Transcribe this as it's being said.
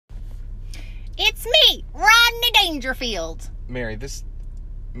It's me, Rodney Dangerfield. Mary, this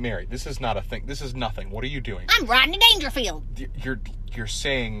is not a thing. This is nothing. What are you doing? I'm Rodney Dangerfield. You're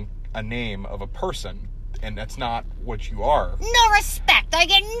saying a name of a person, and that's not what you are. No respect. I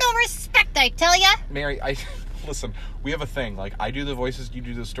get no respect, I tell ya. Mary, listen, we have a thing. Like, I do the voices, you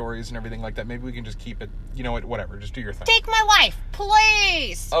do the stories and everything like that. Maybe we can just keep it, you know what, whatever. Just do your thing. Take my wife,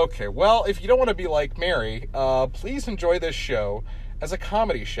 please. Okay, well, if you don't want to be like Mary, please enjoy this show as a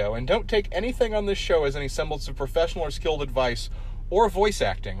comedy show, and don't take anything on this show as any semblance of professional or skilled advice or voice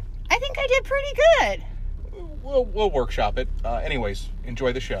acting. I think I did pretty good. We'll workshop it. Anyways,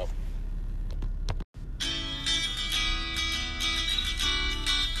 enjoy the show.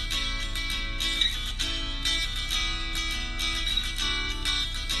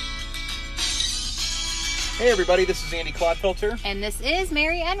 Hey everybody, this is Andy Clodfilter. And this is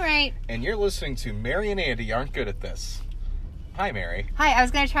Mary Enright. And you're listening to Mary and Andy Aren't Good at This. Hi, Mary. Hi, I was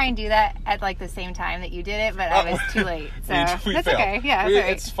going to try and do that at like the same time that you did it, but I was too late. So we that's failed. okay. Yeah, that's all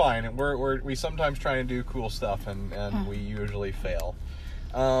right. It's fine. We sometimes try and do cool stuff, and we usually fail.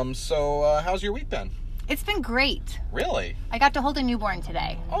 So how's your week been? It's been great. Really? I got to hold a newborn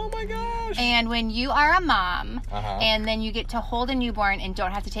today. Oh my gosh. And when you are a mom, Uh-huh. and then you get to hold a newborn and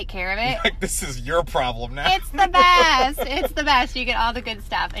don't have to take care of it, Like, this is your problem now. it's the best. It's the best. You get all the good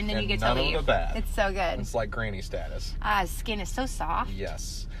stuff, and then And you get none to of leave. the bad. It's so good. It's like granny status. Skin is so soft.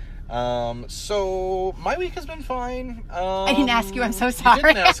 Yes. So my week has been fine. I didn't ask you. I'm so sorry. You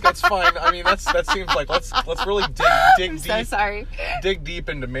didn't ask. That's fine. I mean, that seems like let's really dig I'm deep. so sorry. Dig deep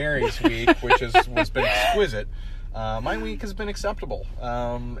into Mary's week, which was been exquisite. My week has been acceptable,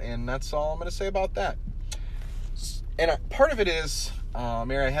 and that's all I'm going to say about that. And part of it is,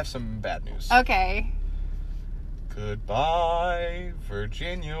 Mary, I have some bad news. Okay. Goodbye,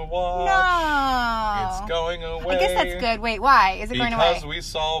 Virginia Watch. No. It's going away. I guess that's good. Wait, why? Is it going away? Because we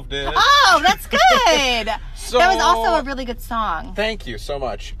solved it. Oh, that's good. So, that was also a really good song. Thank you so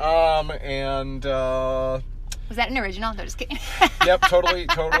much. And Was that an original? No, just kidding. yep, totally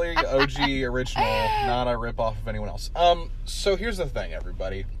OG original, not a rip-off of anyone else. So here's the thing,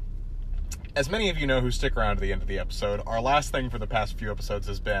 everybody. As many of you know who stick around to the end of the episode, our last thing for the past few episodes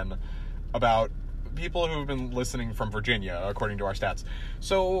has been about people who have been listening from Virginia, according to our stats.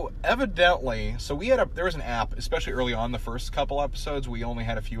 So evidently, there was an app, especially early on the first couple episodes, we only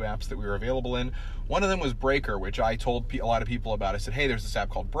had a few apps that we were available in. One of them was Breaker, which I told a lot of people about. I said, hey, there's this app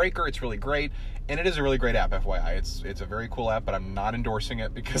called Breaker. It's really great. And it is a really great app, FYI. It's a very cool app, but I'm not endorsing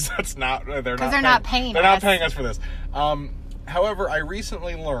it because they're not paying us for this. However, I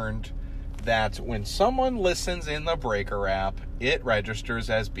recently learned that when someone listens in the Breaker app, it registers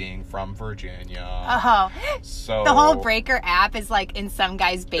as being from Virginia. Oh. So the whole Breaker app is like in some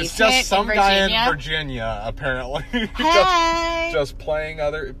guy's basement it's just some in guy Virginia. in Virginia, apparently. Hey. just playing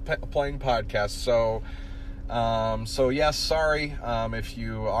podcasts. So yes, sorry. If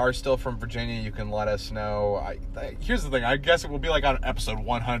you are still from Virginia, you can let us know. Here's the thing. I guess it will be like on episode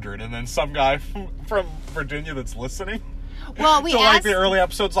 100, and then some guy from Virginia that's listening. Well, we so asked... like the early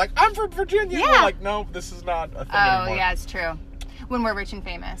episodes, like, I'm from Virginia. Yeah. And we're like, no, this is not a thing anymore. Oh, yeah, it's true. When we're rich and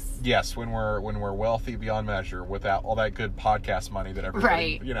famous. Yes, when we're wealthy beyond measure, without all that good podcast money that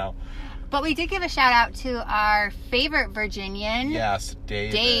everybody, Right. But we did give a shout out to our favorite Virginian. Yes,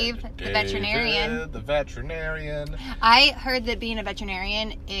 Dave, the veterinarian. The veterinarian. I heard that being a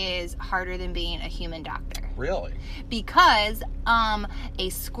veterinarian is harder than being a human doctor. Really? Because a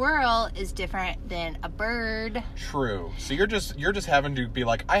squirrel is different than a bird. True. So you're just having to be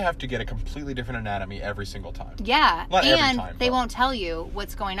like, I have to get a completely different anatomy every single time. Yeah. Not and every time, they but... won't tell you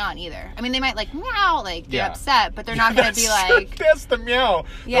what's going on either. I mean, they might like meow, like they're Yeah. upset, but they're not going to be like... That's the meow.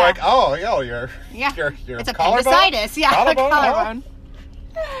 Yeah. They're like, oh, you're It's collarbone? appendicitis. Yeah, Collarbone?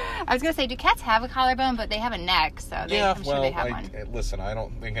 I was going to say, do cats have a collarbone? But they have a neck, so I'm sure they have one. Listen, I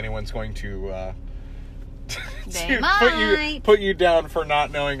don't think anyone's going to... They might. put you down for not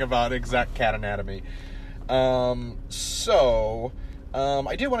knowing about exact cat anatomy. So,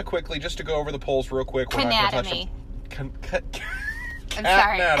 I did want to quickly, just to go over the polls real quick. Canatomy. I'm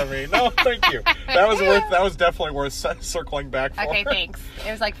sorry. Anatomy. No, thank you. That was definitely worth circling back for. Okay, thanks.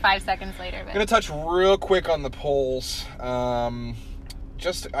 It was like 5 seconds later. But... I'm gonna touch real quick on the polls. I'm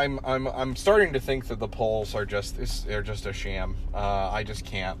starting to think that the polls are just a sham. I just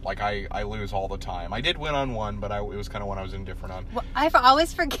can't. Like, I lose all the time. I did win on one, but it was kind of one I was indifferent on. Well, I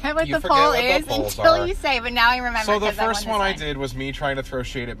always forget what the poll is until you say, but now I remember. So the first one I did was me trying to throw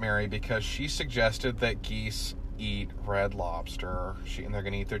shade at Mary because she suggested that geese eat Red Lobster, and they're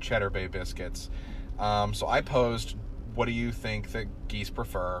going to eat their Cheddar Bay biscuits. So I posed, what do you think that geese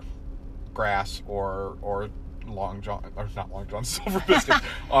prefer, grass or Long John, or not Long John Silver biscuits,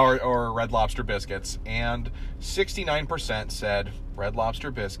 or Red Lobster biscuits, and 69% said Red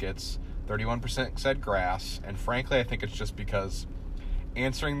Lobster biscuits, 31% said grass, and frankly, I think it's just because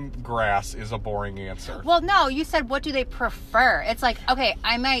answering grass is a boring answer. Well, no, you said what do they prefer? It's like, okay,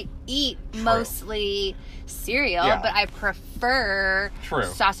 I might eat mostly cereal, but I prefer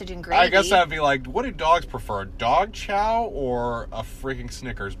sausage and gravy. I guess that'd be like, what do dogs prefer? Dog chow or a freaking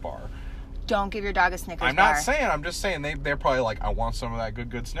Snickers bar? Don't give your dog a Snickers bar. I'm not saying. I'm just saying they're probably like, I want some of that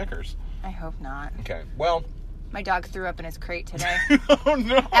good Snickers. I hope not. Okay. Well, my dog threw up in his crate today. Oh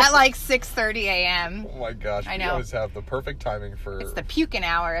no! At like 6:30 a.m. Oh my gosh! I know. You always have the perfect timing for. It's the puking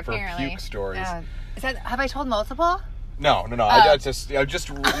hour, apparently. For puke stories. Have I told multiple? No. I just.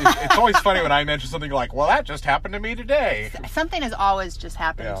 It's always funny when I mention something like, "Well, that just happened to me today." Something has always just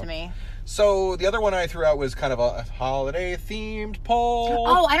happened to me. So the other one I threw out was kind of a holiday-themed poll.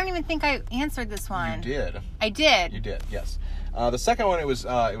 Oh, I don't even think I answered this one. You did. I did. You did. Yes. The second one, it was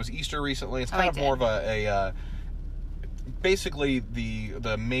Easter recently. It's kind of more of a basically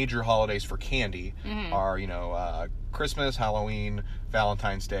the major holidays for candy are Christmas, Halloween,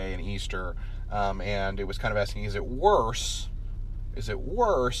 Valentine's Day, and Easter. And it was kind of asking, is it worse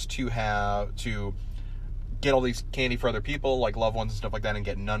to get all these candy for other people, like loved ones and stuff like that, and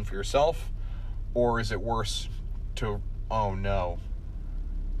get none for yourself? Or is it worse to, oh no,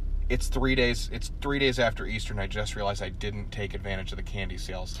 it's 3 days after Easter, and I just realized I didn't take advantage of the candy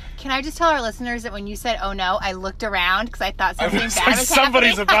sales. Can I just tell our listeners that when you said, oh no, I looked around because I thought something bad was happening?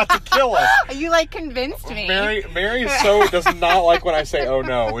 Somebody's about to kill us. You like convinced me. Mary does not like when I say oh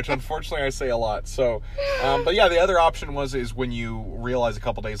no, which unfortunately I say a lot. So, but yeah, the other option is when you realize a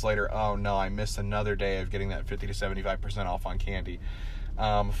couple days later, oh no, I missed another day of getting that 50 to 75% off on candy.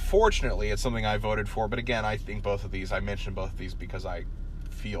 Fortunately, it's something I voted for, but again, I think I mentioned both of these because I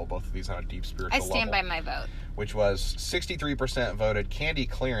feel both of these on a deep spiritual level. I stand by my vote. Which was 63% voted candy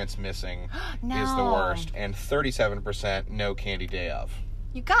clearance missing is the worst, and 37% no candy day of.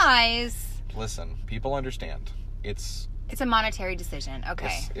 You guys. Listen, people understand. It's a monetary decision.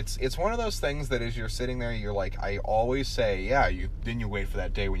 Okay. It's one of those things that as you're sitting there, you're like, I always say, then you wait for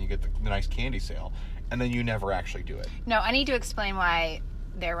that day when you get the nice candy sale, and then you never actually do it. No, I need to explain why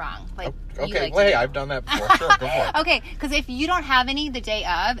they're wrong. Hey, I've done that before. Sure, go for it. Okay, because if you don't have any the day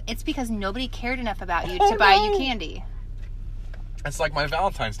of, it's because nobody cared enough about you to buy you candy. It's like my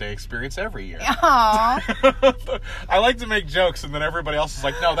Valentine's Day experience every year. Aww. I like to make jokes, and then everybody else is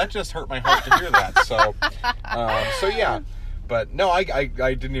like, no, that just hurt my heart to hear that. So yeah. But no, I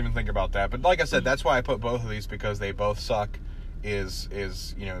didn't even think about that. But like I said, that's why I put both of these, because they both suck. Is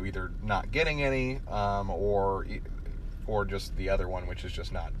either not getting any, or just the other one, which is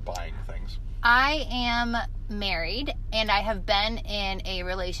just not buying things. I am married, and I have been in a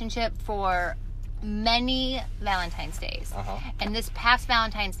relationship for many Valentine's Days. And this past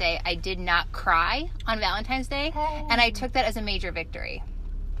Valentine's Day, I did not cry on Valentine's Day, and I took that as a major victory.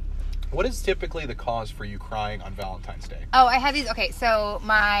 What is typically the cause for you crying on Valentine's Day? Oh, I have these. Okay, so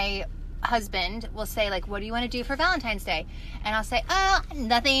my husband will say, like, what do you want to do for Valentine's Day? And I'll say, oh,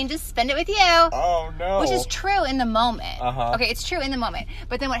 nothing, just spend it with you. Oh, no. Which is true in the moment. Uh-huh. Okay, it's true in the moment.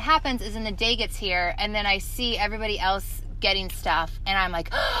 But then what happens is when the day gets here, and then I see everybody else getting stuff, and I'm like,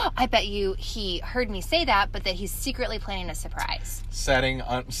 oh, I bet he heard me say that, but that he's secretly planning a surprise.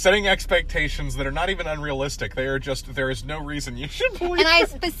 Setting expectations that are not even unrealistic. They are just, there is no reason you should believe And I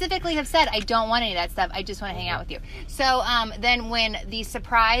specifically have said, I don't want any of that stuff. I just want to hang out with you. So then when the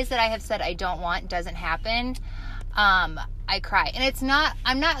surprise that I have said I don't want doesn't happen, I cry. And it's not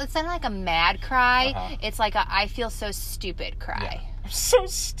like a mad cry. It's like a I feel so stupid cry. Yeah. I'm so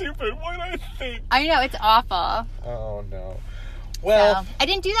stupid. What did I think? I know, it's awful. Oh, no. Well, so, I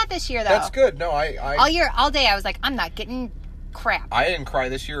didn't do that this year, though. That's good. No, all day, I was like, I'm not getting crap. I didn't cry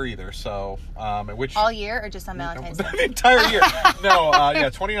this year either, so, all year, or just on Valentine's Day? The entire year. No,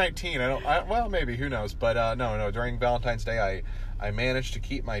 2019, well, maybe, who knows, but, no, during Valentine's Day, I managed to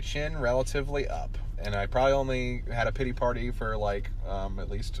keep my chin relatively up, and I probably only had a pity party for, like, at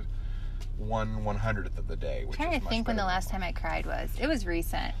least 1/100th of the day. I'm trying to think when the last time I cried was. It was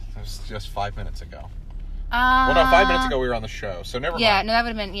recent. It was just 5 minutes ago. Well, no, 5 minutes ago we were on the show, so never mind. Yeah, no, that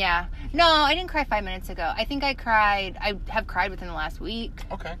would have been, yeah. No, I didn't cry 5 minutes ago. I think I have cried within the last week.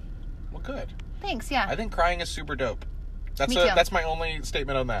 Okay. Well, good. Thanks, yeah. I think crying is super dope. Me too. That's my only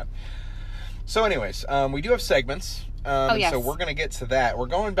statement on that. So anyways, we do have segments. Yes. So we're going to get to that. We're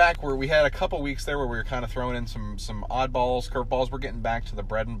going back where we had a couple weeks there where we were kind of throwing in some oddballs, curveballs. We're getting back to the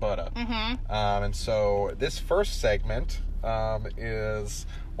bread and butter. And so this first segment is,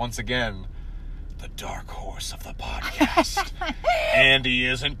 once again, the dark horse of the podcast. Andy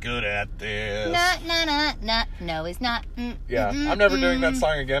isn't good at this. No, he's not. Yeah, I'm never doing that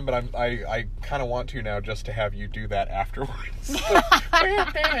song again, but I kind of want to now just to have you do that afterwards.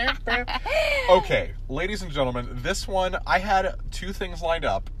 Okay, ladies and gentlemen, this one, I had 2 things lined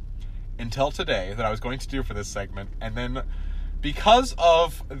up until today that I was going to do for this segment, and then because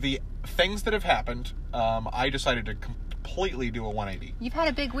of the things that have happened, I decided to completely do a 180. You've had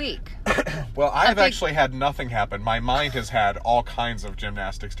a big week. Well, I've actually had nothing happen. My mind has had all kinds of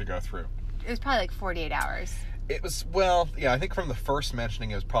gymnastics to go through. It was probably like 48 hours. It was, well, yeah, I think from the first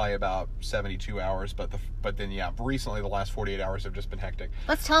mentioning it was probably about 72 hours, but then, yeah, recently the last 48 hours have just been hectic.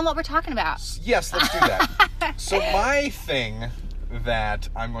 Let's tell them what we're talking about. Yes, let's do that. So my thing that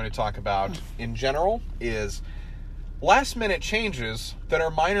I'm going to talk about in general is last-minute changes that are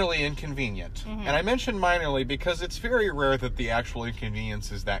minorly inconvenient. And I mention minorly because it's very rare that the actual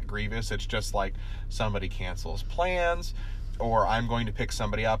inconvenience is that grievous. It's just like somebody cancels plans, or I'm going to pick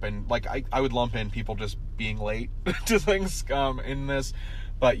somebody up, and like I would lump in people just being late to things in this,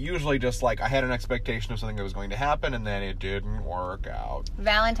 but usually just like I had an expectation of something that was going to happen, and then it didn't work out.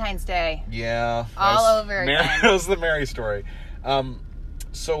 Valentine's Day. Yeah. All over again. That was the Mary story.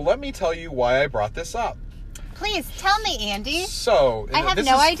 So let me tell you why I brought this up. Please, tell me, Andy. So, I have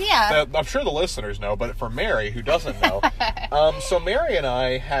no idea. I'm sure the listeners know, but for Mary, who doesn't know, so Mary and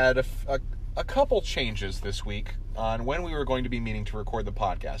I had a couple changes this week on when we were going to be meeting to record the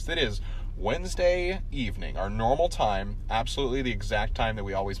podcast. It is Wednesday evening, our normal time, absolutely the exact time that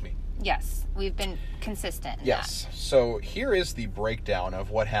we always meet. Yes, we've been consistent in Yes. that. So here is the breakdown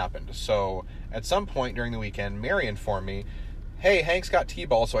of what happened. So at some point during the weekend, Mary informed me, hey, Hank's got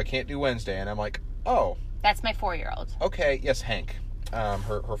T-ball, so I can't do Wednesday. And I'm like, oh. That's my 4-year-old. Okay, yes, Hank,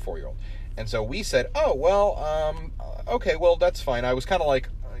 her 4-year-old. And so we said, oh, well, okay, well, that's fine. I was kind of like,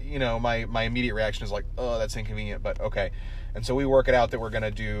 my immediate reaction is like, oh, that's inconvenient, but okay. And so we work it out that we're going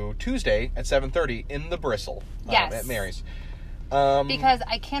to do Tuesday at 7:30 in the Bristle at Mary's. Because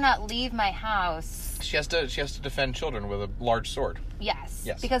I cannot leave my house. She has to defend children with a large sword. Yes.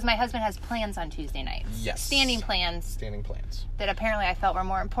 Yes. Because my husband has plans on Tuesday nights. Yes. Standing plans. Standing plans. That apparently I felt were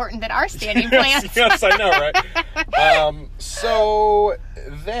more important than our standing plans. Yes, I know, right? So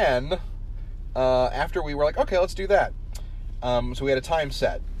then, after we were like, okay, let's do that. So we had a time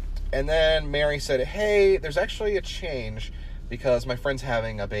set. And then Mary said, hey, there's actually a change because my friend's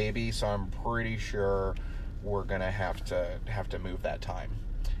having a baby, so I'm pretty sure we're going to have to move that time.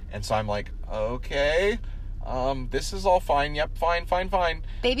 And so I'm like, okay, this is all fine. Yep, fine.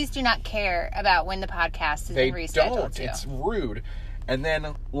 Babies do not care about when the podcast has been rescheduled. They don't. It's rude. And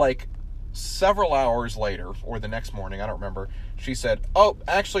then, like, several hours later, or the next morning, I don't remember, she said, oh,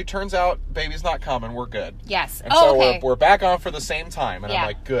 actually, turns out baby's not coming. We're good. Yes. And so okay. we're back on for the same time. And I'm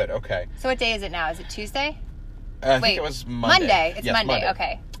like, good, okay. So what day is it now? Is it Tuesday? I think it was Monday. It's yes, Monday.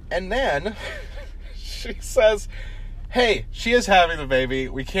 Okay. And then she says, hey, she is having the baby.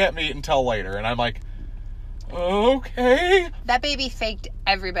 We can't meet until later. And I'm like, okay. That baby faked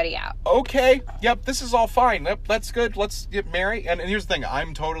everybody out. Okay. Yep, this is all fine. Yep, that's good. Let's get Mary. And here's the thing. I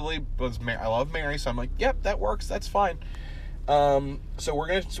love Mary, so I'm like, yep, that works. That's fine. So we're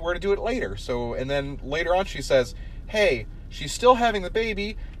gonna do it later. So, and then later on she says, hey, she's still having the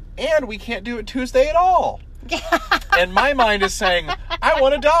baby, and we can't do it Tuesday at all. And my mind is saying, I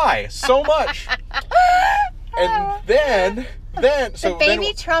want to die so much. And then the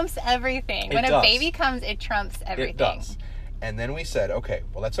baby trumps everything. When a baby comes, it trumps everything. It does. And then we said, okay,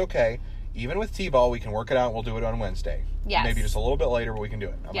 well, that's okay. Even with T-ball, we can work it out and we'll do it on Wednesday. Yes. Maybe just a little bit later, but we can do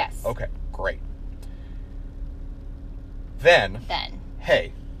it. I'm yes. like, okay, great. Then,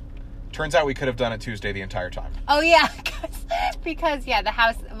 hey, turns out we could have done it Tuesday the entire time. Oh yeah, because the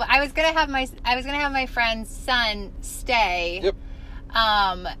house. I was gonna have my friend's son stay. Yep.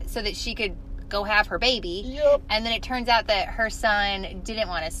 So that she could go have her baby. Yep. And then it turns out that her son didn't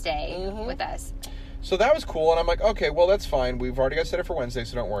want to stay with us. So that was cool, and I'm like, okay, well, that's fine. We've already got set it for Wednesday,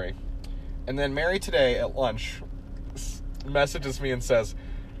 so don't worry. And then Mary today at lunch messages me and says,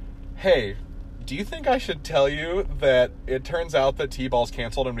 hey, do you think I should tell you that it turns out that T-ball's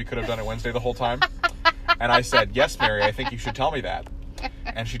canceled and we could have done it Wednesday the whole time? And I said, yes, Mary, I think you should tell me that.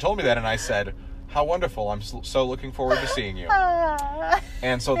 And she told me that, and I said, how wonderful. I'm so looking forward to seeing you.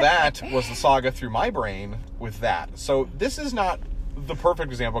 And so that was the saga through my brain with that. So this is not the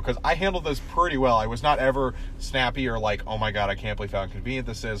perfect example because I handled this pretty well. I was not ever snappy or like, oh my God, I can't believe how inconvenient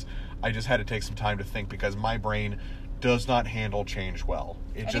this is. I just had to take some time to think because my brain does not handle change well.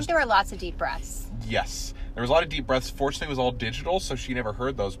 I think there were lots of deep breaths. Yes. There was a lot of deep breaths. Fortunately, it was all digital, so she never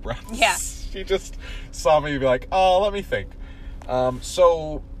heard those breaths. Yeah. She just saw me be like, oh, let me think.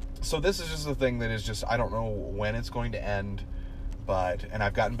 So So this is just a thing that is just, I don't know when it's going to end, and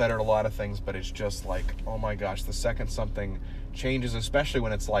I've gotten better at a lot of things, but it's just like, oh my gosh, the second something changes, especially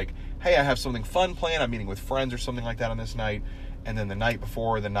when it's like, hey, I have something fun planned, I'm meeting with friends or something like that on this night, and then the night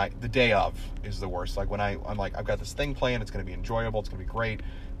before, the day of is the worst. Like when I'm like, I've got this thing planned, it's going to be enjoyable, it's going to be great,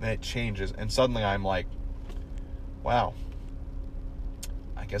 then it changes, and suddenly I'm like, wow,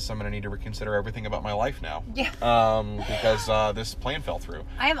 I guess I'm going to need to reconsider everything about my life now. Yeah. Because this plan fell through.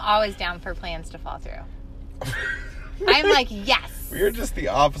 I am always down for plans to fall through. I'm like, yes. We're just the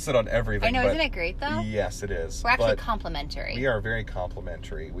opposite on everything. I know, isn't it great though? Yes, it is. We're actually complementary. We are very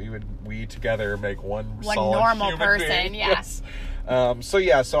complementary. We together make one solid normal human person, being. yeah. Yes.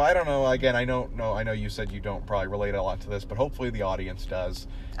 So I don't know. Again, I don't know. I know you said you don't probably relate a lot to this, but hopefully the audience does.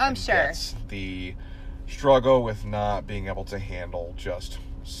 I'm sure. Gets the struggle with not being able to handle just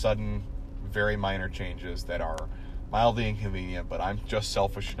sudden, very minor changes that are mildly inconvenient, but I'm just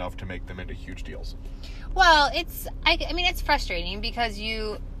selfish enough to make them into huge deals. Well, I mean, it's frustrating because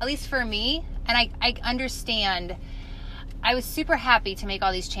at least for me, and I understand, I was super happy to make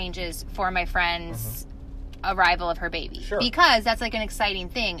all these changes for my friend's arrival of her baby. Sure. Because that's like an exciting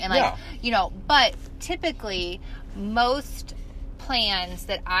thing. And but typically most plans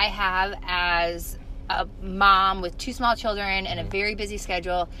that I have as a mom with 2 small children and a very busy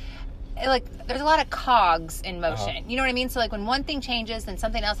schedule, there's a lot of cogs in motion. You know what I mean? So like when one thing changes, then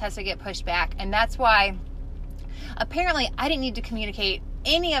something else has to get pushed back. And that's why apparently I didn't need to communicate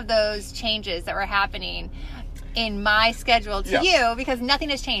any of those changes that were happening in my schedule to you, because nothing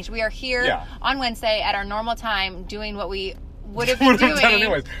has changed. We are here on Wednesday at our normal time doing what we would have been doing. Done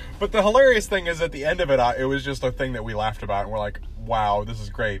anyways. But the hilarious thing is at the end of it, it was just a thing that we laughed about and we're like, wow, this is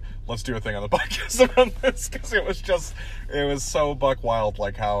great. Let's do a thing on the podcast about this, because it was so buck wild,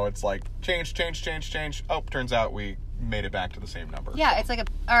 like how it's like change. Oh, turns out we made it back to the same number. Yeah, it's like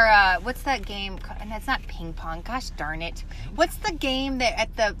what's that game? And it's not ping pong. Gosh darn it! What's the game that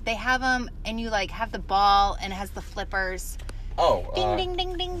they have them and you like have the ball and it has the flippers? Oh, ding ding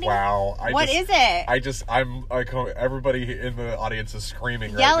ding ding ding. Wow! What is it? I'm like, everybody in the audience is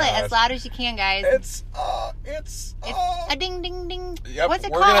screaming. Yell right now. Yell it as loud as you can, guys. It's a ding ding ding. Yep, what's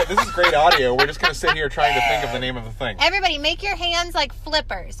it called? This is great audio. We're just gonna sit here trying to think of the name of the thing. Everybody, make your hands like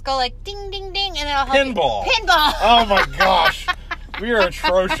flippers. Go like ding ding ding, and it'll help. Pinball. Pinball. Oh my gosh. We are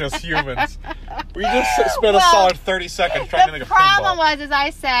atrocious humans. We just spent a solid 30 seconds trying to think of pinball. The problem was I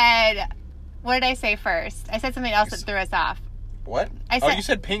said, what did I say first? I said something else that threw us off. What? You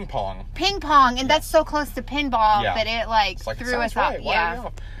said ping pong. Ping pong, and that's so close to pinball that it like threw us off. Yeah.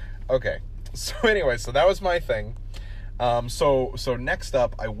 Okay. So anyway, so that was my thing. So next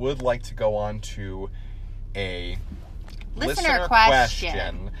up, I would like to go on to a listener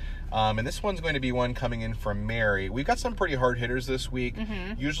question. And this one's going to be one coming in from Mary. We've got some pretty hard hitters this week.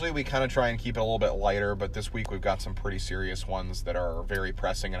 Usually we kind of try and keep it a little bit lighter, but this week we've got some pretty serious ones that are very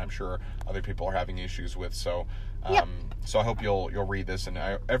pressing, and I'm sure other people are having issues with. So, so I hope you'll read this, and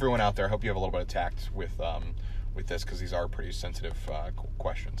everyone out there, I hope you have a little bit of tact with this, because these are pretty sensitive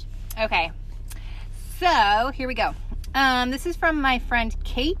questions. Okay, so here we go. This is from my friend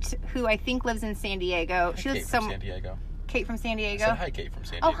Kate, who I think lives in San Diego. Hi, Kate from San Diego. Kate from San Diego. I said hi, Kate from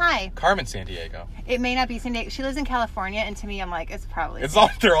San Diego. Oh, hi. Carmen San Diego. It may not be San Diego. She lives in California, and to me, I'm like, it's probably...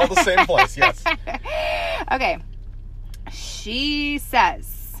 They're all the same place, yes. Okay. She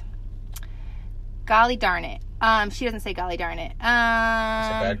says, golly darn it. She doesn't say golly darn it.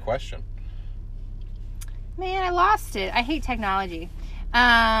 That's a bad question. Man, I lost it. I hate technology.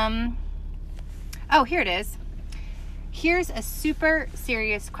 Oh, here it is. Here's a super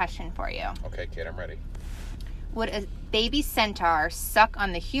serious question for you. Okay, Kate, I'm ready. Would a baby centaur suck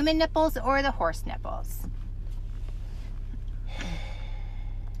on the human nipples or the horse nipples?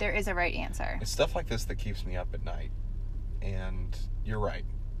 There is a right answer. It's stuff like this that keeps me up at night. And you're right.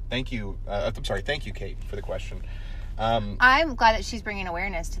 Thank you. Thank you, Kate, for the question. I'm glad that she's bringing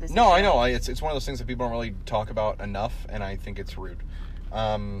awareness to this. No, issue. I know. It's one of those things that people don't really talk about enough, and I think it's rude.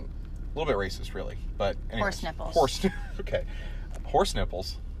 A little bit racist, really. But anyways, horse nipples. Okay. Horse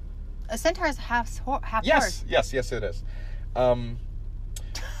nipples. A centaur is half horse. Yes, it is.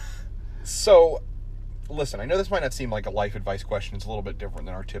 So, listen, I know this might not seem like a life advice question. It's a little bit different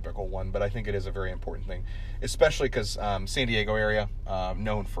than our typical one, but I think it is a very important thing, especially because San Diego area,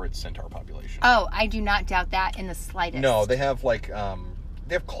 known for its centaur population. Oh, I do not doubt that in the slightest. No, they have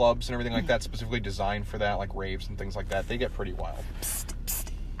they have clubs and everything like that specifically designed for that, like raves and things like that. They get pretty wild. Psst,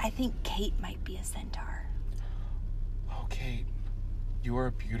 psst. I think Kate might be a centaur. Oh, Kate, you are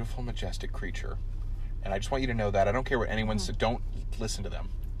a beautiful, majestic creature, and I just want you to know that. I don't care what anyone says. Don't listen to them.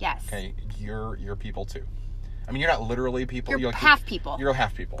 Yes. Okay, you're people too. I mean, you're not literally people. You're half people. You're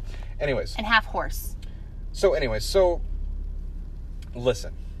half people. Anyways. And half horse. So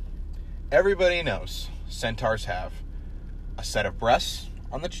listen. Everybody knows centaurs have a set of breasts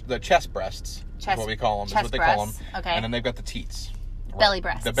on the chest breasts. Is what we call them. That's what they call them. Okay. And then they've got the teats. Belly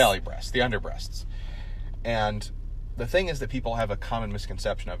breasts. The belly breasts. The under breasts. And the thing is that people have a common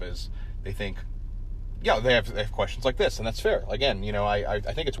misconception of is they think, yeah, they have questions like this, and that's fair. Again, I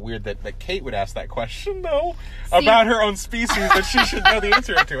think it's weird that Kate would ask that question, though, about her own species, that she should know the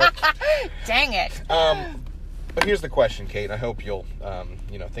answer to it. Dang it. But here's the question, Kate, and I hope you'll,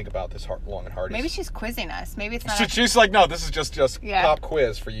 think about this long and hard. Maybe she's quizzing us. Maybe it's not. She's like, no, this is just pop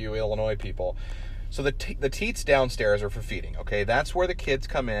quiz for you Illinois people. So the teats downstairs are for feeding, okay? That's where the kids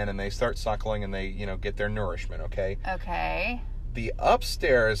come in and they start suckling and they, get their nourishment, okay? Okay. The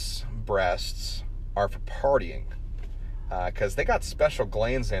upstairs breasts are for partying, because they got special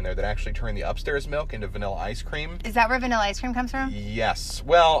glands in there that actually turn the upstairs milk into vanilla ice cream. Is that where vanilla ice cream comes from? Yes.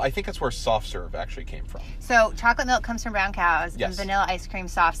 Well, I think that's where soft serve actually came from. So chocolate milk comes from brown cows, yes. and vanilla ice cream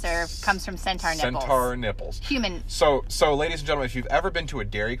soft serve comes from centaur nipples. Centaur nipples. Human. So, ladies and gentlemen, if you've ever been to a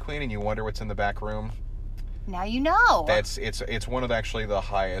Dairy Queen and you wonder what's in the back room, now you know. It's one of actually the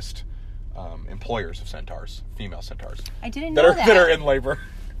highest employers of centaurs, female centaurs. I didn't know that. That are in labor.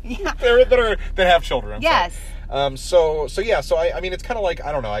 Yeah. that have children. Yes. So I mean, it's kind of like,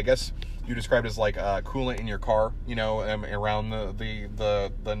 I don't know, I guess you described it as like coolant in your car, around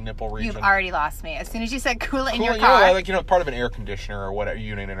the nipple region. You've already lost me. As soon as you said coolant in your car. Yeah, like, part of an air conditioner or whatever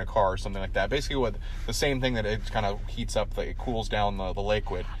unit in a car or something like that. Basically with the same thing that it kind of heats up, it cools down the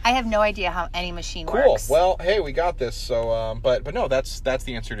liquid. I have no idea how any machine cool. works. Well, hey, we got this. So, but no, that's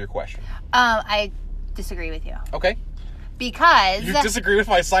the answer to your question. I disagree with you. Okay. Because... You disagree with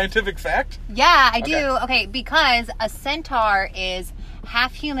my scientific fact? Yeah, I do. Okay, because a centaur is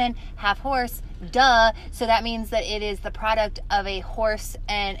half human, half horse. Duh. So that means that it is the product of a horse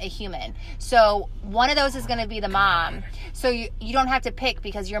and a human. So one of those is going to be the mom. So you don't have to pick,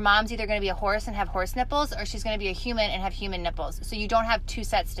 because your mom's either going to be a horse and have horse nipples, or she's going to be a human and have human nipples. So you don't have two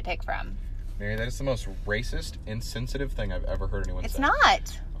sets to pick from. Mary, that is the most racist, insensitive thing I've ever heard anyone say. It's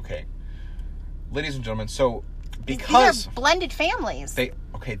not. Okay. Ladies and gentlemen, so... Because these are blended families.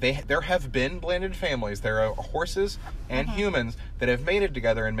 There have been blended families. There are horses and humans that have mated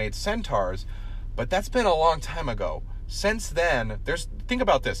together and made centaurs, but that's been a long time ago. Since then, think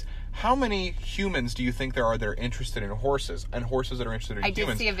about this. How many humans do you think there are that are interested in horses, and horses that are interested in humans?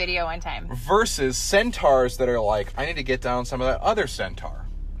 I did see a video one time. Versus centaurs that are like, I need to get down some of that other centaur.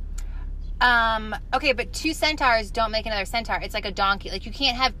 Okay, but two centaurs don't make another centaur. It's like a donkey. Like, you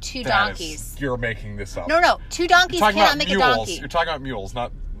can't have two donkeys. You're making this up. No. Two donkeys cannot make mules. a donkey. You're talking about mules,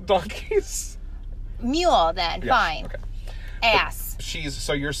 not donkeys. Mule, then. Yes, fine. Okay. Ass.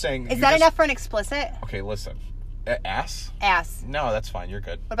 So you're saying... Is that enough for an explicit? Okay, listen. Ass? Ass. No, that's fine. You're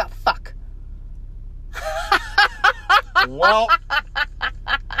good. What about fuck? Well.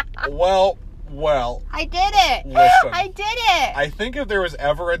 I did it. Listen. I did it. I think if there was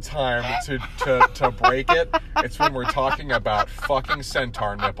ever a time to break it, it's when we're talking about fucking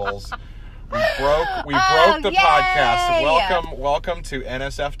centaur nipples. We broke the yay! podcast. Welcome to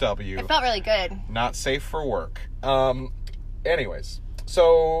NSFW. It felt really good. Not safe for work. Anyways,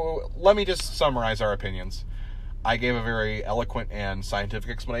 so let me just summarize our opinions. I gave a very eloquent and scientific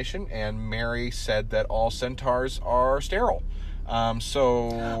explanation, and Mary said that all centaurs are sterile.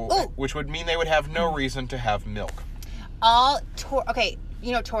 Which would mean they would have no reason to have milk.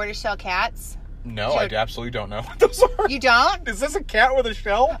 Tortoiseshell cats? No, I absolutely don't know what those are. You don't? Is this a cat with a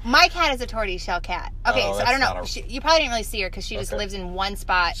shell? My cat is a tortoiseshell cat. Okay, so I don't know. You probably didn't really see her because she just lives in one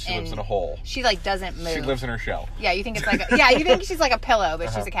spot. She lives in a hole. She doesn't move. She lives in her shell. Yeah, you think it's like you think she's like a pillow,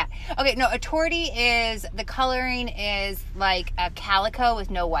 but she's a cat. Okay, no, a tortie is, the coloring is like a calico with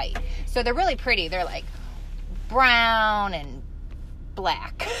no white. So they're really pretty. They're like brown and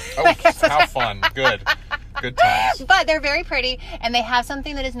black. Oh, how fun. Good times. But they're very pretty, and they have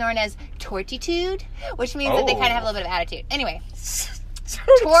something that is known as tortitude, which means that they kind of have a little bit of attitude. Anyway.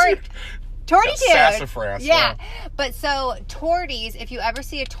 Tortitude. Sassafras. Yeah. But so, torties, if you ever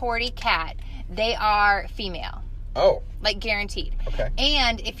see a tortie cat, they are female. Oh. Like, guaranteed. Okay.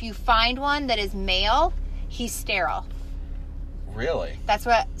 And if you find one that is male, he's sterile. Really? That's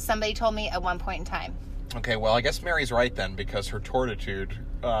what somebody told me at one point in time. Okay, well, I guess Mary's right then, because her tortitude,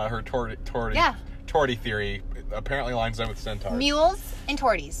 tortie theory apparently lines up with centaurs. Mules and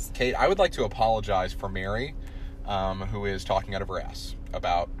torties. Kate, I would like to apologize for Mary, who is talking out of her ass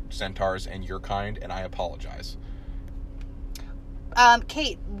about centaurs and your kind, and I apologize.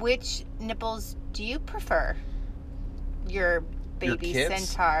 Kate, which nipples do you prefer? Your baby kids?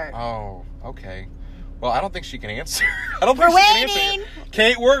 centaur. Oh, okay. Well, I don't think she can answer. I don't We're think she can waiting. answer.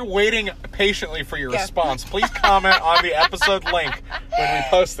 Kate, we're waiting patiently for your response. Please comment on the episode link when we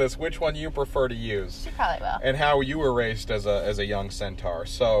post this which one you prefer to use. She probably will. And how you were raised as a young centaur.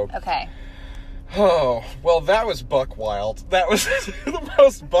 So, Okay. oh, well, that was buck wild. That was the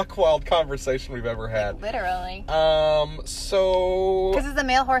most buck wild conversation we've ever had. Literally. So... Because is the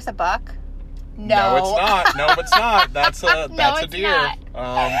male horse a buck? No, it's not. No, it's not. That's a it's deer. not.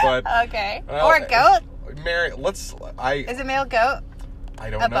 But Okay. well, Or a goat? Mary, Is a male goat? I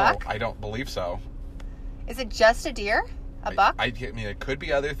don't a know. buck? I don't believe so. Is it just a deer? A buck? I mean, it could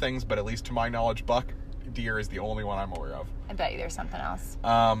be other things, but at least to my knowledge, deer is the only one I'm aware of. I bet you there's something else.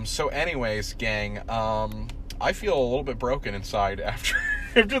 So anyways, gang, I feel a little bit broken inside after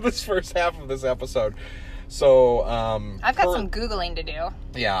this first half of this episode. So, I've got some Googling to do.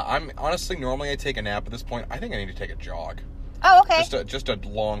 Yeah, I'm honestly, normally I take a nap at this point. I think I need to take a jog. Oh, okay. Just a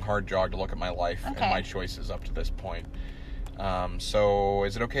long, hard jog to look at my life and my choices up to this point. So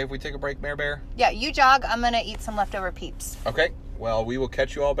is it okay if we take a break, Mare Bear? Yeah, you jog. I'm going to eat some leftover Peeps. Okay. Well, we will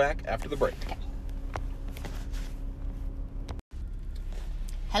catch you all back after the break. Okay.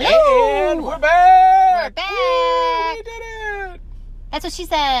 Hello! And we're back! We're back! Woo, we did it! That's what she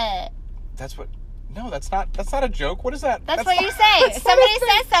said. No, that's not a joke. What is that? That's what you say. Somebody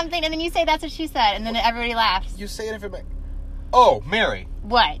says something and then you say that's what she said and then everybody laughs. You say it if it makes... Oh, Mary.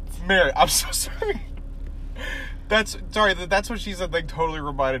 What? Mary, I'm so sorry. That's what she said, like, totally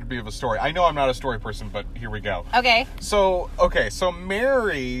reminded me of a story. I know I'm not a story person, but here we go. Okay. So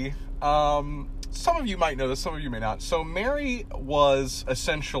Mary, some of you might know this, some of you may not. So Mary was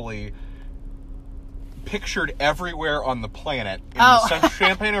essentially pictured everywhere on the planet in the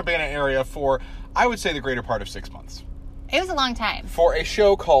Champaign-Urbana area for, I would say, the greater part of 6 months. It was a long time. For a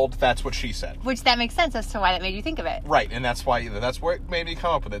show called That's What She Said. Which that makes sense as to why that made you think of it. Right, and that's where it made me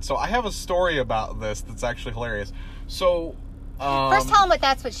come up with it. So I have a story about this that's actually hilarious. So... First tell them what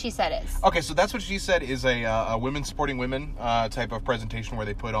That's What She Said is. Okay, so That's What She Said is a women supporting women type of presentation where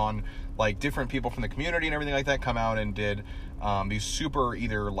they put on, like, different people from the community and everything like that come out and did these super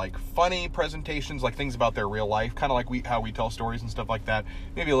either, like, funny presentations, like things about their real life, kind of like how we tell stories and stuff like that,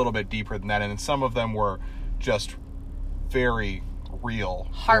 maybe a little bit deeper than that, and then some of them were just very real,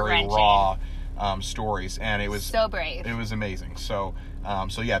 very raw stories, and it was so brave. It was amazing. So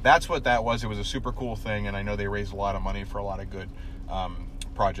yeah, that's what that was. It was a super cool thing, and I know they raised a lot of money for a lot of good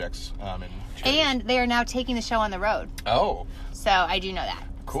projects. And they are now taking the show on the road. Oh. So I do know that.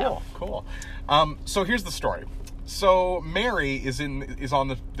 Cool. So here's the story. So Mary is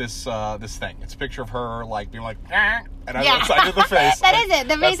on this thing. It's a picture of her like being like, and I did the face. That is it.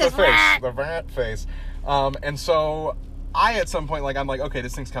 The face is the face. And so I at some point I'm like, okay,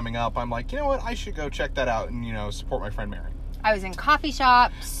 this thing's coming up. I'm like, you know what? I should go check that out and support my friend Mary. I was in coffee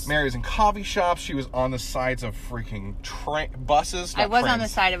shops. Mary was in coffee shops. She was on the sides of freaking buses. I was trains, on the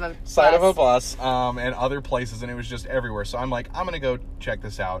side of a bus. And other places, and it was just everywhere. So I'm like, I'm gonna go check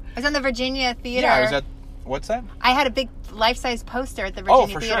this out. I was on the Virginia Theater. Yeah, I was at. What's that? I had a big life-size poster at the Virginia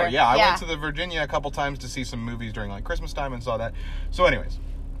Theater. Oh, for sure. Yeah, I went to the Virginia a couple times to see some movies during like Christmas time and saw that. So, anyways.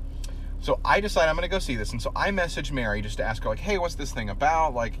 So I decide I'm going to go see this. And so I messaged Mary just to ask her, like, hey, what's this thing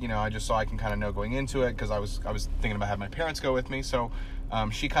about? Like, I just so I can kind of know going into it because I was thinking about having my parents go with me. So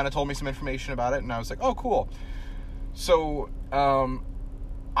she kind of told me some information about it. And I was like, oh, cool. So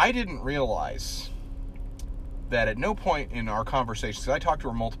I didn't realize that at no point in our conversations, because I talked to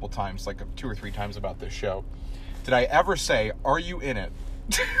her multiple times, like 2 or 3 times about this show, did I ever say, are you in it?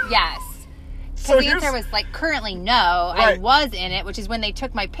 Yes. So the answer was currently no. Right. I was in it, which is when they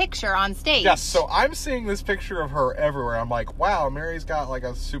took my picture on stage. Yes, so I'm seeing this picture of her everywhere. I'm like, wow, Mary's got like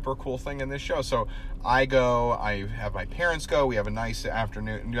a super cool thing in this show. So I go, I have my parents go, we have a nice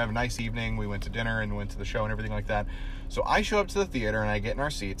afternoon, we have a nice evening, we went to dinner and went to the show and everything like that. So I show up to the theater and I get in our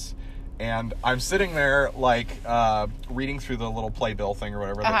seats and I'm sitting there reading through the little playbill thing or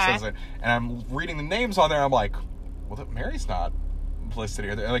whatever that says it, and I'm reading the names on there. I'm like, well, Mary's not listed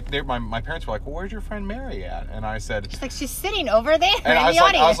here. Like my parents were like, well, where's your friend Mary at? And I said, she's sitting over there and in the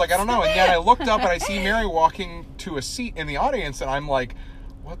audience. I was like, I don't know. And then I looked up and I see Mary walking to a seat in the audience, and I'm like,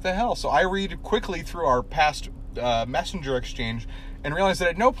 what the hell? So I read quickly through our past messenger exchange and realized that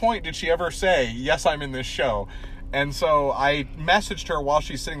at no point did she ever say, yes, I'm in this show. And so I messaged her while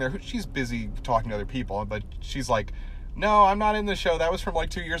she's sitting there. She's busy talking to other people, but she's like, no, I'm not in the show. That was from like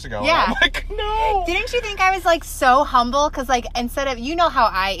 2 years ago. Yeah. And I'm like, no. Didn't you think I was like so humble? Because like instead of, you know how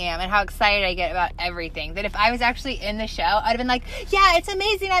I am and how excited I get about everything, that if I was actually in the show, I'd have been like, yeah, it's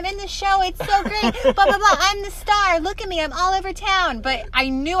amazing. I'm in the show. It's so great. Blah, blah, blah. I'm the star. Look at me. I'm all over town. But I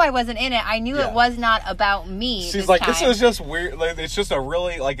knew I wasn't in it. I knew it was not about me. She's like, this is just weird. Like, it's just a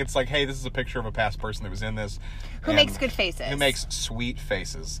really, like, it's like, hey, this is a picture of a past person that was in this. Who makes good faces. Who makes sweet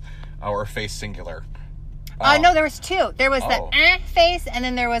faces. Or face singular. No, there was two. There was the face, and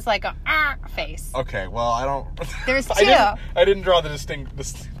then there was like a face. Okay, well, I don't. There's two. I didn't draw the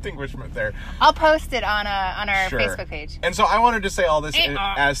distinguishment there. I'll post it on our Sure. Facebook page. And so I wanted to say all this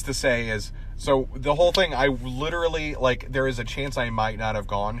as to say is, so the whole thing, I literally, like, there is a chance I might not have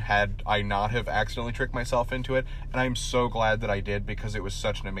gone had I not have accidentally tricked myself into it. And I'm so glad that I did, because it was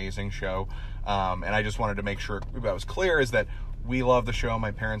such an amazing show. And I just wanted to make sure that was clear, is that we love the show.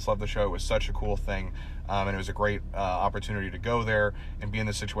 My parents love the show. It was such a cool thing. And it was a great opportunity to go there and be in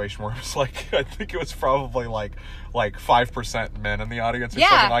this situation where it was like, I think it was probably like 5% men in the audience or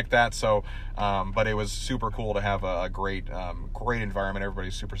something like that. So, but it was super cool to have a great environment.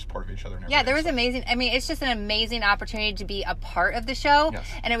 Everybody's super supportive of each other. And yeah, there was amazing. I mean, it's just an amazing opportunity to be a part of the show. Yes.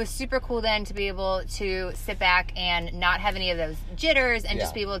 And it was super cool then to be able to sit back and not have any of those jitters and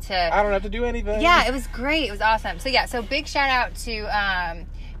just be able to. I don't have to do anything. Yeah, it was great. It was awesome. So yeah, so big shout out to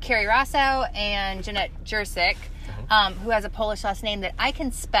Carrie Rosso and Jeanette Jurczyk, who has a Polish last name that I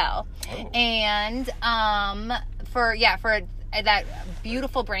can spell, and for that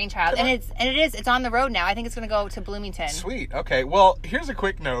beautiful brainchild, and it's on the road now. I think it's going to go to Bloomington. Sweet. Okay. Well, here's a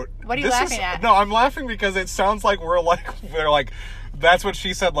quick note. What are you laughing at? No, I'm laughing because it sounds like we're like. That's what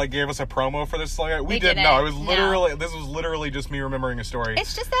she said, like, gave us a promo for this. We didn't. No, it was literally, this was literally just me remembering a story.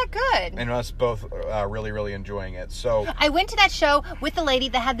 It's just that good. And us both really, really enjoying it. So I went to that show with the lady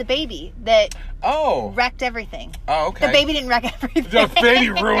that had the baby that wrecked everything. Oh, okay. The baby didn't wreck everything. The baby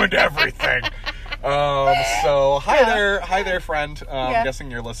ruined everything. So hi there, friend. I'm guessing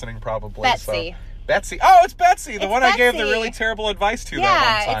you're listening probably. Betsy. So. Betsy. Oh, it's Betsy, the one Betsy. I gave the really terrible advice to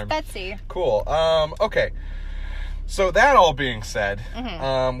that one time. Yeah, it's Betsy. Cool. Okay. So that all being said,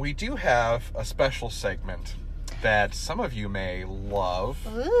 we do have a special segment that some of you may love.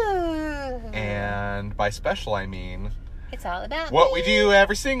 Ooh. And by special, I mean... It's all about what me. we do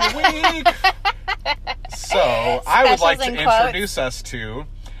every single week. So, I would like to introduce us to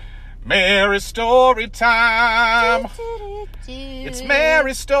Mary's Story Time. It's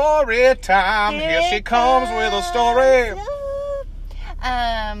Mary's Story Time. Here she comes with a story.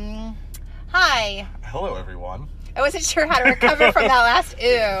 Hi. Hello, everyone. I wasn't sure how to recover from that last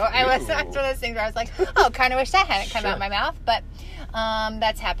ooh. That's one of those things where I was like, oh, kind of wish that hadn't come out of my mouth. But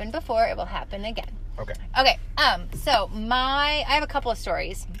that's happened before. It will happen again. Okay. So I have a couple of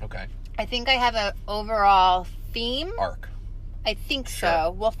stories. Okay. I think I have an overall theme. Arc. I think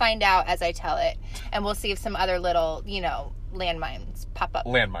so. We'll find out as I tell it. And we'll see if some other little, landmines pop up.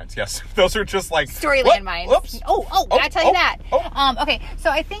 Landmines, yes. Those are just like... story landmines. Whoops. Oh, did I tell you that? Okay, so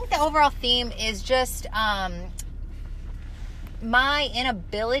I think the overall theme is just... my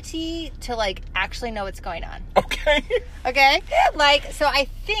inability to actually know what's going on. Okay. So I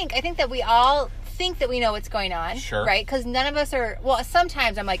think that we all think that we know what's going on. Sure. Right? Because none of us are,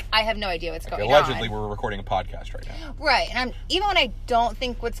 sometimes I'm like, I have no idea what's going on. Allegedly, we're recording a podcast right now. Right. And even when I don't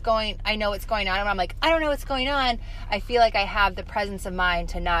think I know what's going on, and I'm like, I don't know what's going on, I feel like I have the presence of mind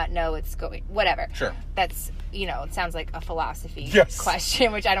to not know what's whatever. Sure. That's, it sounds like a philosophy Yes.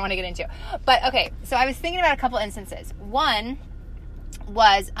 question, which I don't want to get into. But okay, so I was thinking about a couple instances. One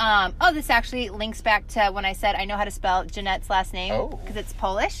was, this actually links back to when I said I know how to spell Jeanette's last name because it's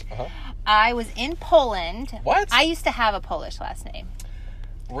Polish. Uh-huh. I was in Poland. What? I used to have a Polish last name.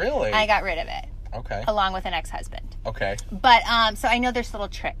 Really? I got rid of it. Okay. Along with an ex-husband. Okay. But, so I know there's little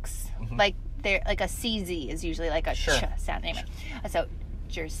tricks. Like a CZ is usually like a ch sound. Anyway. So,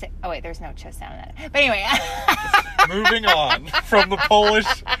 Jersey. Oh, wait, there's no ch sound in that. But anyway. Moving on from the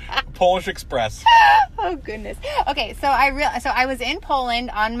Polish Express. Oh, goodness. Okay, so I was in Poland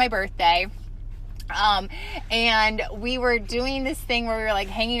on my birthday. And we were doing this thing where we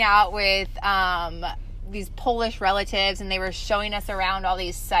were hanging out with these Polish relatives, and they were showing us around all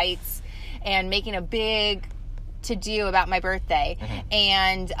these sites and making a big to-do about my birthday.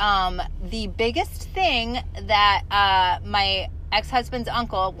 And the biggest thing that my ex-husband's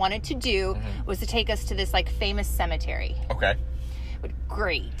uncle wanted to do was to take us to this famous cemetery. Okay.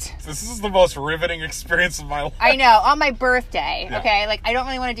 Great. This is the most riveting experience of my life. I know, on my birthday. Yeah. Okay, I don't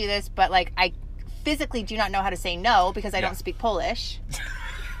really want to do this, but I physically do not know how to say no because I don't speak Polish.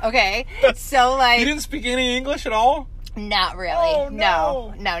 Okay, so You didn't speak any English at all? Not really. Oh,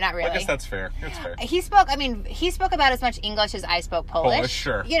 no, not really. I guess that's fair. It's fair. He spoke about as much English as I spoke Polish. Polish,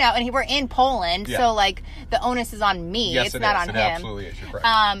 sure. You know, and we're in Poland, Yeah. so like the onus is on me. Yes, it's it not is. on It him. absolutely is. You're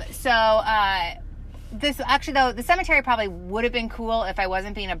correct. This actually though, the cemetery probably would have been cool if I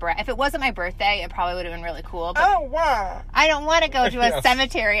wasn't being if it wasn't my birthday, it probably would have been really cool. But wow. I don't want to go to a Yes.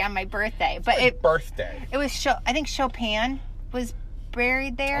 cemetery on my birthday. But Birthday. it was I think Chopin was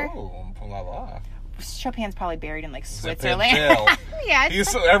buried there. Oh, la la. Chopin's probably buried in like Zip Switzerland. and chill. Yeah,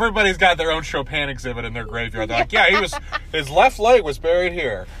 it's Everybody's got their own Chopin exhibit in their graveyard. They're like, yeah, his left leg was buried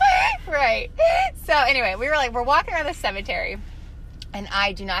here. right. So anyway, we're walking around the cemetery, and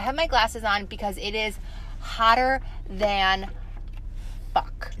I do not have my glasses on because it is hotter than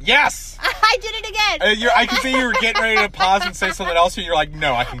fuck. Yes! I did it again. I can see you were getting ready to pause and say something else, and you're like,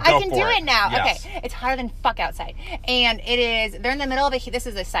 no, I can go for it. I can do it now. Yes. Okay. It's hotter than fuck outside. And they're in the middle of this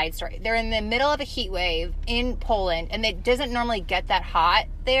is a side story. They're in the middle of a heat wave in Poland, and it doesn't normally get that hot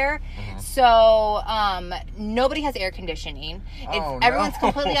there. Mm-hmm. So, nobody has air conditioning. Oh, no. Everyone's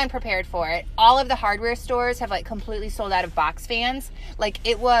completely unprepared for it. All of the hardware stores have like completely sold out of box fans. Like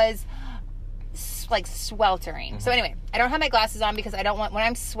it was like sweltering. So anyway, I don't have my glasses on because I don't want, when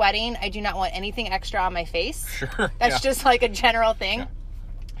I'm sweating, I do not want anything extra on my face. Sure. That's yeah. just like a general thing.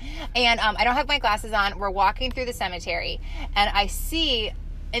 Yeah. And I don't have my glasses on. We're walking through the cemetery, and I see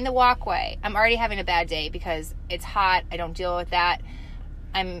in the walkway, I'm already having a bad day because it's hot. I don't deal with that.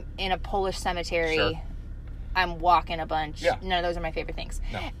 I'm in a Polish cemetery. Sure. I'm walking a bunch. Yeah. None of those are my favorite things.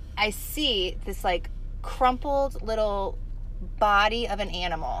 No. I see this like crumpled little body of an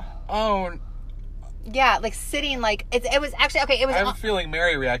animal. Oh, Yeah, like sitting like it was actually okay. It was I'm feeling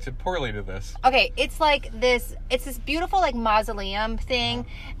Mary reacted poorly to this. okay. It's like this. It's this beautiful like mausoleum thing,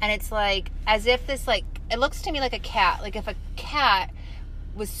 and it's like as if this like it looks to me like a cat. Like if a cat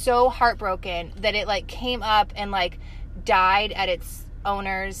was so heartbroken that it like came up and like died at its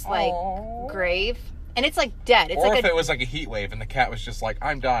owner's like Aww. grave, and it's like dead. It's Or like if it was like a heat wave and the cat was just like,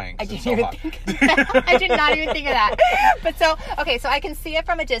 I'm dying. I 'cause it's didn't so even hot. think of that. I did not even think of that. But so I can see it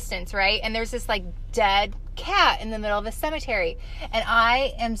from a distance, right? And there's this like dead cat in the middle of a cemetery. And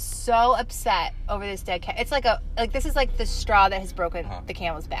I am so upset over this dead cat. It's like this is like the straw that has broken the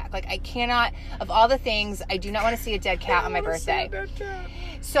camel's back. Like I cannot, of all the things, I do not want to see a dead cat on my birthday.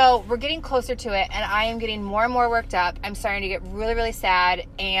 So we're getting closer to it, and I am getting more and more worked up. I'm starting to get really, really sad,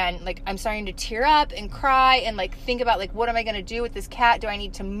 and like I'm starting to tear up and cry and like think about like what am I going to do with this cat? Do I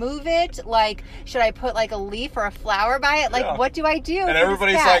need to move it? Like should I put like a leaf or a flower by it? Like what do I do? And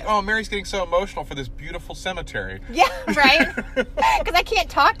everybody's like, oh, Mary's getting so emotional for this beautiful cemetery. Yeah, right? Because I can't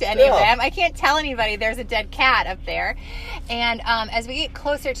talk to any of them. I can't tell anybody there's a dead cat up there. And as we get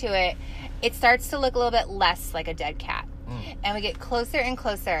closer to it, it starts to look a little bit less like a dead cat. And we get closer and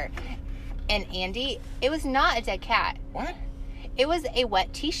closer. And Andy, it was not a dead cat. What? It was a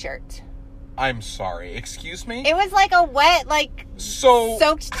wet t-shirt. I'm sorry. Excuse me? It was like a wet, like, So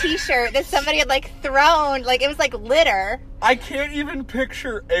soaked t-shirt that somebody had, like, thrown. Like, it was like litter. I can't even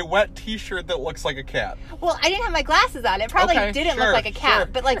picture a wet t-shirt that looks like a cat. Well, I didn't have my glasses on. It probably Okay, didn't sure, look like a cat. sure.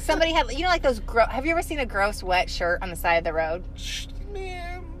 But, like, somebody had, you know, like those, have you ever seen a gross wet shirt on the side of the road?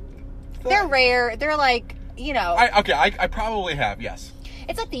 Man, They're rare. They're like, you know. I probably have, yes.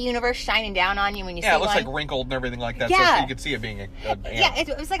 It's like the universe shining down on you when you see Yeah, one. it looks like wrinkled and everything like that, Yeah. so you could see it being a Yeah,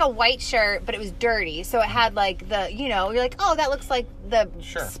 it was like a white shirt, but it was dirty. So it had like the, you know, you're like, oh, that looks like the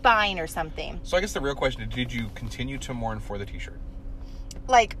Sure. spine or something. So I guess the real question is, did you continue to mourn for the t-shirt?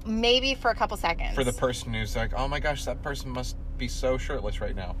 Like maybe for a couple seconds. For the person who's like, oh my gosh, that person must be so shirtless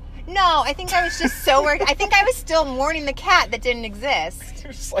right now. No, I think I was just so worried. I think I was still mourning the cat that didn't exist.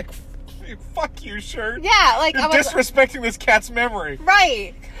 You're just like, fuck you, shirt. Yeah, like You're I was disrespecting this cat's memory.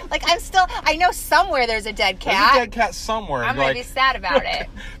 right. Like I know somewhere there's a dead cat. There's a dead cat somewhere. I'm You're gonna be sad about it.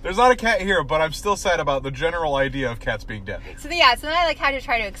 There's not a cat here, but I'm still sad about the general idea of cats being dead. So then I like had to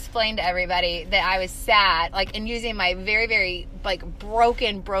try to explain to everybody that I was sad, like, and using my very, very like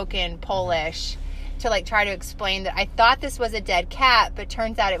broken Polish to like try to explain that I thought this was a dead cat, but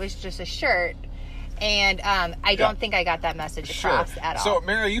turns out it was just a shirt. And I don't think I got that message across at all. So,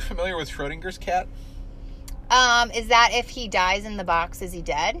 Mary, are you familiar with Schrodinger's cat? Is that if he dies in the box, is he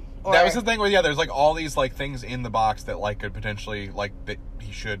dead? Or... That was the thing where, yeah, there's like all these like things in the box that like could potentially like that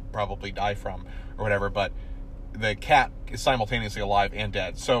he should probably die from or whatever, but the cat is simultaneously alive and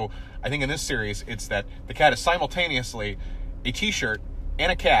dead. So I think in this series it's that the cat is simultaneously a t-shirt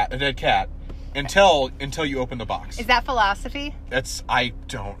and a dead cat, until you open the box. Is that philosophy? I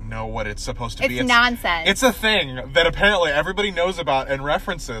don't know what it's supposed to be. It's nonsense. It's a thing that apparently everybody knows about and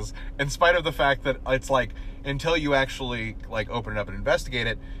references, in spite of the fact that it's like, until you actually like open it up and investigate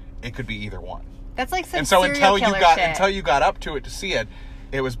it, it could be either one. That's like some And so serial killer shit. until you got up to it to see it,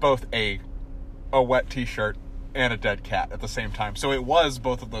 it was both a wet t-shirt and a dead cat at the same time. So it was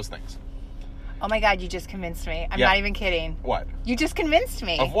both of those things. Oh my God, you just convinced me. I'm Yeah. not even kidding. What? You just convinced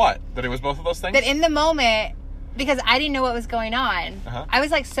me. Of what? That it was both of those things? That in the moment, because I didn't know what was going on, Uh-huh. I was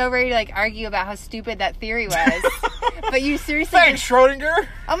like so ready to like argue about how stupid that theory was. But you seriously Thanks, Schrodinger.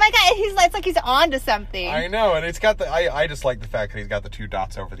 Oh my God, it's like he's on to something. I know, and it's got the... I just like the fact that he's got the 2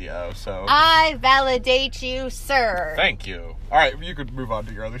 dots over the O, so... I validate you, sir. Thank you. All right, you could move on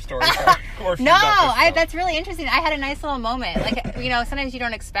to your other story. Or if No, you've got this stuff. that's really interesting. I had a nice little moment. Like, you know, sometimes you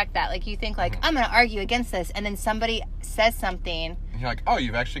don't expect that. Like, you think, like, I'm going to argue against this. And then somebody says something. You're like, oh,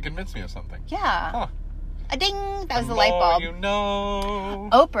 you've actually convinced me of something. Yeah. Huh. A ding. That was the The light more bulb. you know.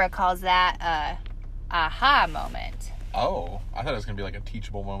 Oprah calls that a aha moment. Oh, I thought it was going to be like a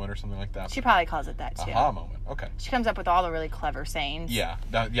teachable moment or something like that. She probably calls it that, too. Aha moment. Okay. She comes up with all the really clever sayings. Yeah.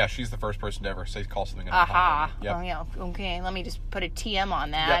 Yeah, she's the first person to ever call something an Aha. aha moment. Oh, yeah. Okay, let me just put a TM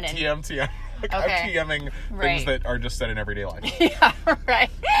on that. Yeah, TM. Like, Okay. I'm TMing Right. things that are just said in everyday life. Yeah, right.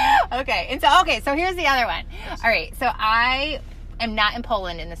 Okay, so here's the other one. All right, so I am not in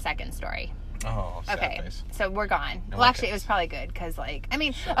Poland in the second story. Oh, sad Okay, face. so we're gone. No Well, actually, case. it was probably good because, like, I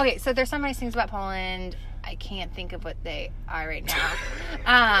mean, okay, so there's so many things about Poland. I can't think of what they are right now.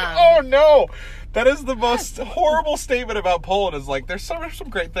 Oh no, that is the most horrible statement about Poland. Is like there's some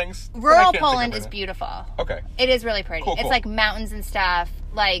great things. but I Rural can't think of Poland right is now. beautiful. Okay. It is really pretty. Cool, It's cool. like mountains and stuff.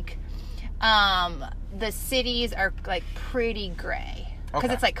 Like, the cities are like pretty gray because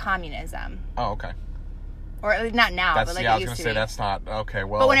Okay. it's like communism, Oh, okay. or at least not now, That's but like I it was used gonna to say be. that's not okay.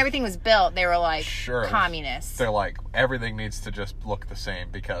 Well, But when everything was built, they were like Sure. communists. they're like everything needs to just look the same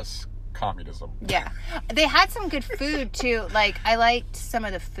because communism. Yeah. They had some good food too. Like, I liked some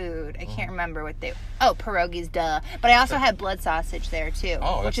of the food. I can't remember what they... Oh, pierogies, duh. But I also had blood sausage there too,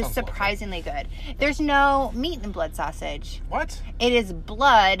 Oh, that which is sounds lovely. surprisingly good. There's no meat in blood sausage. What? It is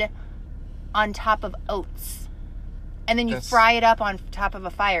blood on top of oats. And then you That's- fry it up on top of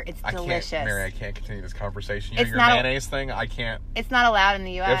a fire. It's I delicious. can't, Mary. I can't continue this conversation. You know, It's your not a- mayonnaise thing. I can't. It's not allowed in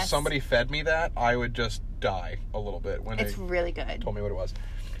the U.S. If somebody fed me that, I would just die a little bit when It's they really good. told me what it was.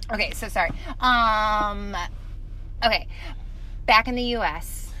 Okay, so sorry. Okay. Back in the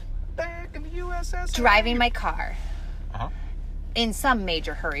U.S., Back in the USSR. driving my car Uh-huh. in some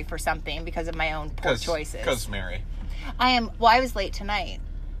major hurry for something because of my own poor choices. Because Mary. I was late tonight.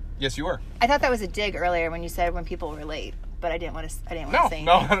 Yes, you were. I thought that was a dig earlier when you said when people were late, but I didn't want to say No, anything.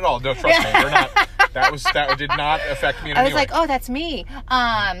 not at all. No, trust me. We're not. That did not affect me in I any was way. like, oh, that's me.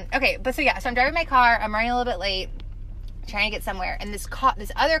 Okay, but so yeah, so I'm driving my car. I'm running a little bit late, trying to get somewhere, and this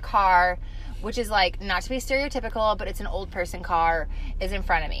other car, which is like not to be stereotypical, but it's an old person car, is in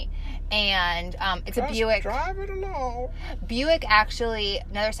front of me, and it's a Just Buick. drive it along. Buick actually,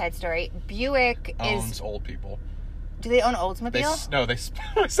 another side story. Buick Owns is. old people. Do they own They Oldsmobile?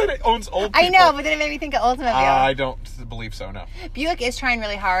 I said it owns old I people. know, but then it made me think of Oldsmobile. I don't believe so. No. Buick is trying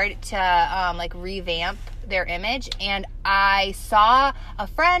really hard to like revamp their image, and I saw a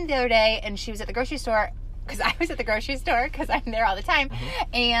friend the other day, and she was at the grocery store because I was at the grocery store because I'm there all the time,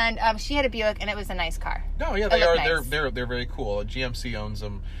 and she had a Buick, and it was a nice car. No, yeah, It they are. looked nice. They're very cool. GMC owns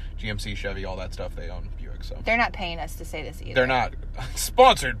them. GMC, Chevy, all that stuff. They own Buick. So They're not paying us to say this either. they're not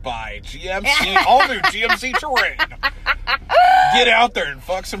sponsored by GMC. All new GMC Terrain. Get out there and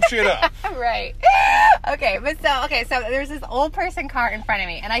fuck some shit up. Right. Okay, so there's this old person car in front of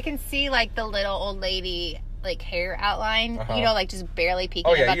me, and I can see like the little old lady like hair outline, Uh-huh. you know, like just barely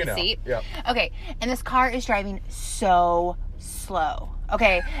peeking Oh yeah, above you the know. seat. Yeah. Okay, and this car is driving so slow.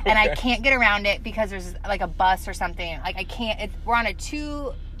 Okay, and I can't get around it because there's like a bus or something. Like I can't. We're on a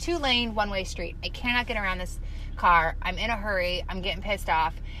two lane one way street. I cannot get around this car. I'm in a hurry. I'm getting pissed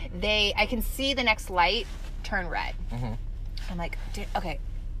off. I can see the next light turn red. Mhm. I'm like, okay,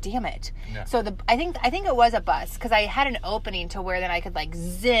 damn it. Yeah. So I think it was a bus because I had an opening to where then I could like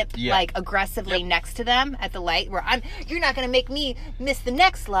zip Yeah. like aggressively Yep. next to them at the light where you're not gonna make me miss the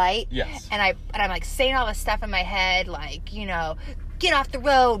next light. Yes. And I'm like saying all this stuff in my head like, you know, get off the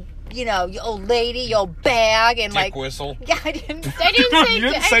road, you know, you old lady, you old bag, and Dick like. whistle. Yeah, I didn't say. You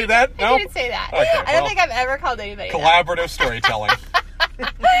didn't say that? No? I didn't say that. Okay, I don't well, think I've ever called anybody that. Collaborative storytelling.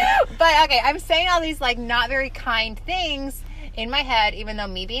 But okay, I'm saying all these like not very kind things in my head, even though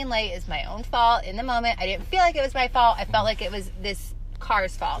me being late is my own fault in the moment. I didn't feel like it was my fault. I felt like it was this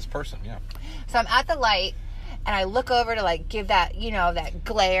car's fault. This person, yeah. So I'm at the light and I look over to like give that, you know, that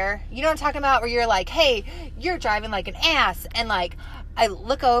glare. You know what I'm talking about? Where you're like, hey, you're driving like an ass. And like, I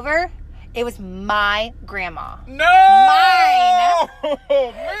look over, it was my grandma. No! Mine.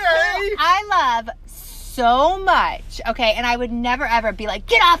 Mary! I love so much, okay? And I would never, ever be like,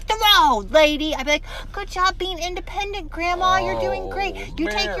 get off the road, lady. I'd be like, good job being independent, Grandma. You're doing great. You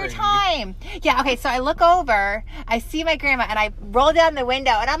take your Mary. time. Yeah, okay, so I look over, I see my grandma, and I roll down the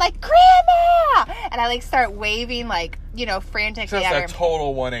window, and I'm like, Grandma! And I, like, start waving, like, you know, frantically Just at her. a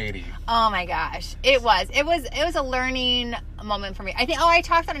total 180. Oh my gosh. It was a learning moment for me. I think, I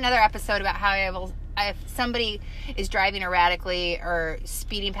talked on another episode about how if somebody is driving erratically or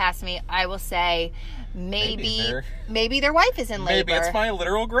speeding past me, I will say, maybe their wife is in labor. Maybe it's my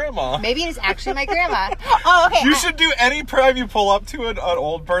literal grandma. Maybe it's actually my grandma. Oh, okay. You should do any time you pull up to an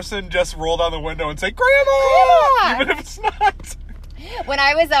old person, just roll down the window and say, Grandma! Even if it's not. When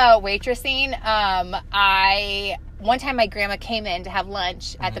I was waitressing, one time my grandma came in to have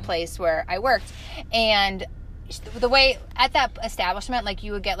lunch at the place where I worked, and the way at that establishment, like,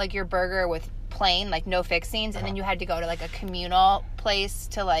 you would get, like, your burger with plain, like, no fixings, and then you had to go to, like, a communal place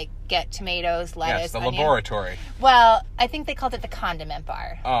to, like, get tomatoes, lettuce, Yes, the onion. laboratory. Well, I think they called it the condiment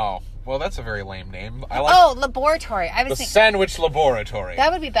bar. Oh, well, that's a very lame name. I like Laboratory. I the was thinking sandwich laboratory.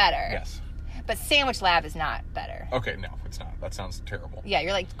 that would be better. Yes. But sandwich lab is not better. Okay, no, it's not. That sounds terrible. Yeah,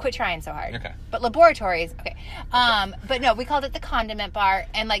 you're like, quit trying so hard. Okay. But laboratories, okay. But no, we called it the condiment bar.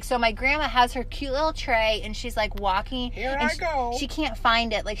 And, like, so my grandma has her cute little tray, and she's, like, walking. Here and I go. She can't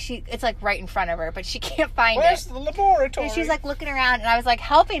find it. Like, it's, like, right in front of her, but she can't find Where's it. the laboratory? And she's, like, looking around, and I was, like,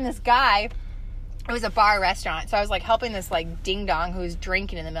 helping this guy. It was a bar restaurant, so I was, like, helping this, like, ding-dong who was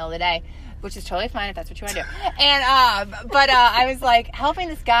drinking in the middle of the day, which is totally fine if that's what you want to do. And, I was, like, helping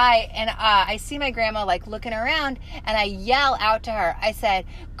this guy, and I see my grandma, like, looking around, and I yell out to her. I said,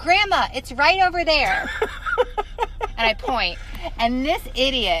 Grandma, it's right over there. And I point. And this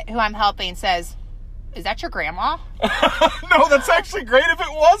idiot who I'm helping says, is that your grandma? No, that's actually great if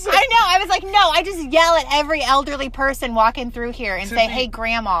it wasn't. I know. I was like, no, I just yell at every elderly person walking through here and say, hey,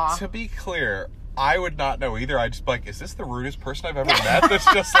 Grandma. To be clear, I would not know either. I'd just be like, is this the rudest person I've ever met? That's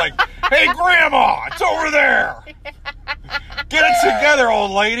just like, hey, Grandma, it's over there. Get it together,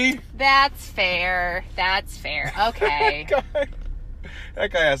 old lady. That's fair. Okay.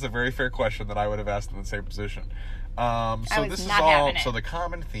 That guy asked a very fair question that I would have asked in the same position. So this is not all. having it. So the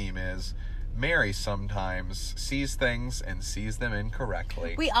common theme is Mary sometimes sees things and sees them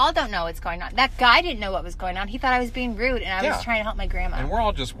incorrectly. We all don't know what's going on. That guy didn't know what was going on. He thought I was being rude, and I was trying to help my grandma. And we're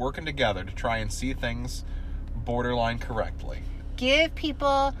all just working together to try and see things borderline correctly. Give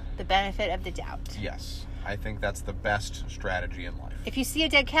people the benefit of the doubt. Yes. I think that's the best strategy in life. If you see a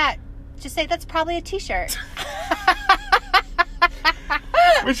dead cat, just say, that's probably a t-shirt.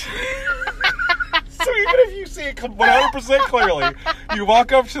 Which... So even if you see it 100% clearly, you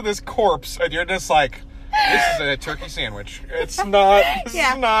walk up to this corpse and you're just like, this is a turkey sandwich. It's not. This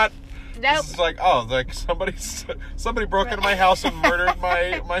is not. Nope. This is like, like somebody broke into my house and murdered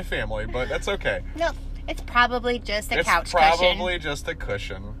my family, but that's okay. Nope. It's probably just a couch cushion. It's probably just a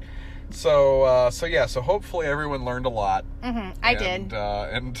cushion. So hopefully everyone learned a lot. Mm-hmm. I did.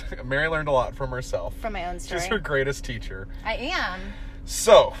 And Mary learned a lot from herself. From my own story. She's her greatest teacher. I am.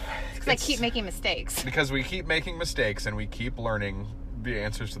 So. Because I keep making mistakes. Because we keep making mistakes and we keep learning the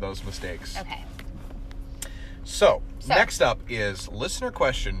answers to those mistakes. Okay. So next up is listener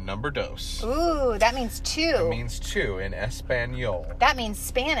question number dos. Ooh, that means two. It means two in Espanol. That means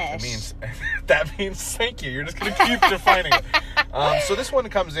Spanish. That means thank you. You're just going to keep defining it. So this one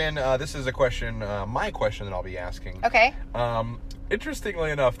comes in. This is a question, my question that I'll be asking. Okay.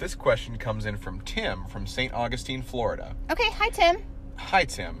 Interestingly enough, this question comes in from Tim from St. Augustine, Florida. Okay. Hi, Tim. Hi,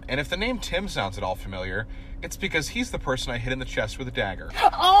 Tim. And if the name Tim sounds at all familiar, it's because he's the person I hit in the chest with a dagger.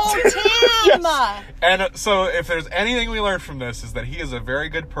 Oh, Tim! Yes. And so if there's anything we learned from this is that he is a very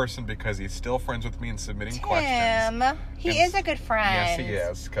good person because he's still friends with me and submitting questions. Tim, he is a good friend. Yes, he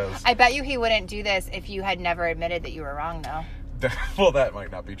is. Cause I bet you he wouldn't do this if you had never admitted that you were wrong, though. Well, that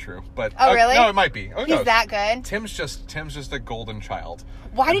might not be true, but oh, really? No, it might be. He's that good. Tim's just a golden child.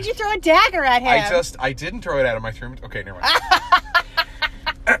 Why did you throw a dagger at him? I didn't throw it at him. I threw him. Okay, never mind.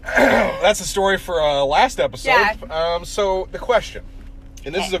 That's a story for last episode. Yeah. So the question,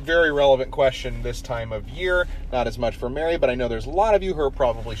 and this is a very relevant question this time of year. Not as much for Mary, but I know there's a lot of you who are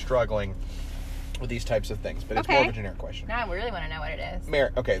probably struggling with these types of things. But it's more of a generic question. Now I really want to know what it is. Mary,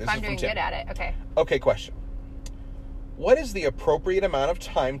 okay, this is from Tim. I'm doing good at it. Okay. Okay, question. What is the appropriate amount of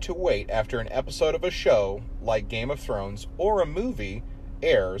time to wait after an episode of a show like Game of Thrones or a movie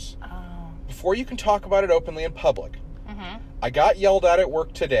airs before you can talk about it openly in public? Mm-hmm. I got yelled at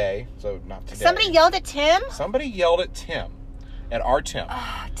work today, so not today. Somebody yelled at Tim? Somebody yelled at Tim, at our Tim.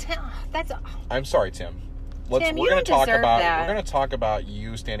 Tim, that's. I'm sorry, Tim. Tim, we're going to talk about that. We're going to talk about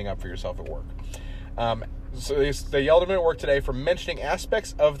you standing up for yourself at work. So they yelled at me at work today for mentioning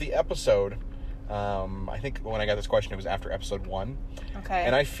aspects of the episode I think when I got this question, it was after episode 1. Okay.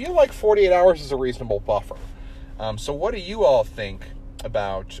 And I feel like 48 hours is a reasonable buffer. So what do you all think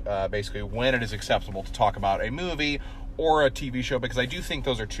about basically when it is acceptable to talk about a movie or a TV show? Because I do think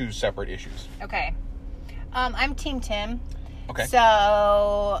those are two separate issues. Okay. I'm Team Tim. Okay.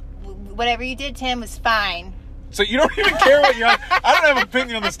 So whatever you did, Tim, was fine. So you don't even care what I don't have an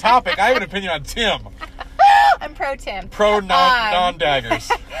opinion on this topic. I have an opinion on Tim. I'm pro Tim. Pro non-daggers.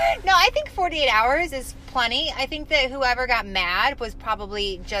 No, I think 48 hours is plenty. I think that whoever got mad was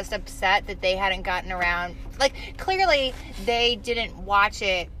probably just upset that they hadn't gotten around. Like, clearly, they didn't watch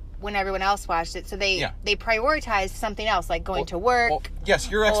it when everyone else watched it, so they prioritized something else, like going to work. Well, yes,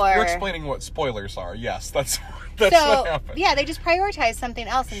 you're explaining what spoilers are. Yes, that's what happened. Yeah, they just prioritized something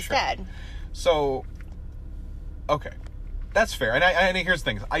else instead. So, okay. That's fair. And here's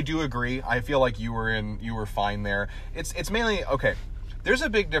the thing. I do agree. I feel like you were fine there. It's mainly, okay, there's a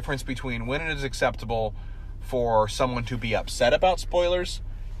big difference between when it is acceptable for someone to be upset about spoilers,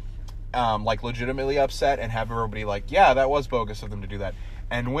 like legitimately upset and have everybody like, yeah, that was bogus of them to do that.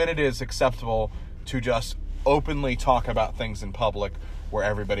 And when it is acceptable to just openly talk about things in public where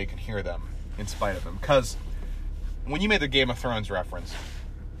everybody can hear them in spite of them. Because when you made the Game of Thrones reference,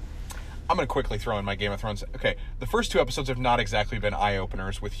 I'm going to quickly throw in my Game of Thrones. Okay, the first 2 episodes have not exactly been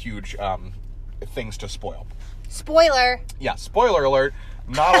eye-openers with huge things to spoil. Spoiler! Yeah, spoiler alert.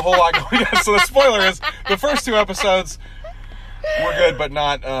 Not a whole lot going on. So the spoiler is, the first 2 episodes were good, but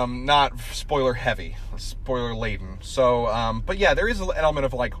not spoiler-heavy. Spoiler-laden. So, but yeah, there is an element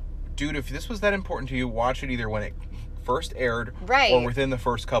of like, dude, if this was that important to you, watch it either when it first aired or within the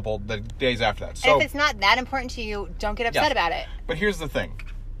first couple the days after that. So and if it's not that important to you, don't get upset about it. But here's the thing.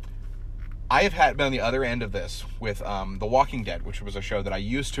 I have been on the other end of this with The Walking Dead, which was a show that I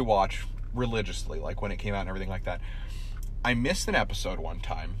used to watch religiously, like when it came out and everything like that. I missed an episode one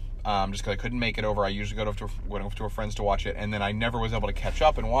time, just because I couldn't make it over. I usually went over to a friend's to watch it, and then I never was able to catch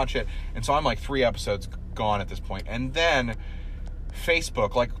up and watch it. And so I'm like 3 episodes gone at this point. And then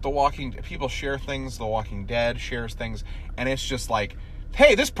Facebook, like people share things, The Walking Dead shares things, and it's just like,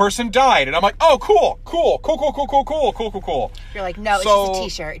 hey, this person died. And I'm like, oh, cool. You're like, no, it's just a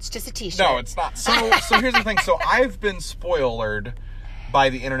t-shirt. It's just a t-shirt. No, it's not. So here's the thing. So I've been spoilered by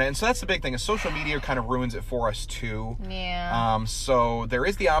the internet. And so that's the big thing. Is social media kind of ruins it for us, too. Yeah. So there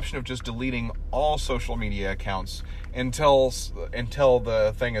is the option of just deleting all social media accounts until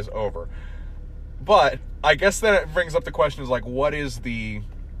the thing is over. But I guess then it brings up the question is like, what is the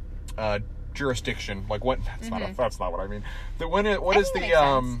jurisdiction, like what that's not what I mean.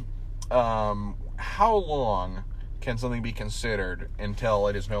 How long can something be considered until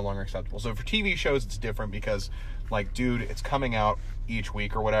it is no longer acceptable? So for TV shows it's different because like, dude, it's coming out each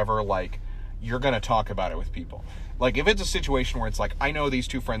week or whatever, like you're going to talk about it with people. Like if it's a situation where it's like, I know these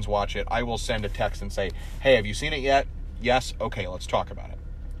 2 friends watch it, I will send a text and say, hey, have you seen it yet? Yes. Okay, let's talk about it.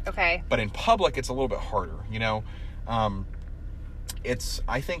 Okay. But in public it's a little bit harder, you know.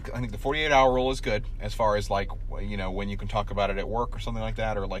 I think the 48-hour rule is good as far as like, you know, when you can talk about it at work or something like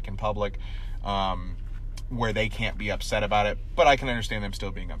that, or like in public, where they can't be upset about it. But I can understand them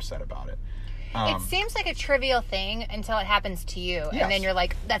still being upset about it. It seems like a trivial thing until it happens to you, yes. And then you're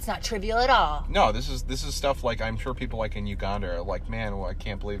like, "That's not trivial at all." No, this is stuff like I'm sure people like in Uganda are like, "Man, I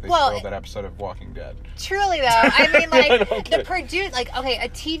can't believe they spoiled that episode of Walking Dead." Truly, though, I mean, like a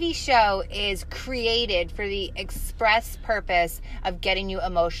TV show is created for the express purpose of getting you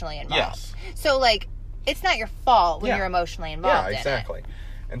emotionally involved. Yes. So, like, it's not your fault when you're emotionally involved. Yeah, exactly. In it.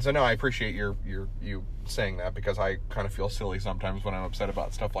 And so, no, I appreciate you saying that because I kind of feel silly sometimes when I'm upset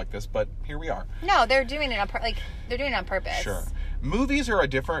about stuff like this. But here we are. No, they're doing it on purpose. Sure. Movies are a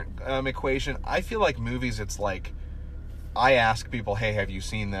different equation. I feel like movies, it's like I ask people, "Hey, have you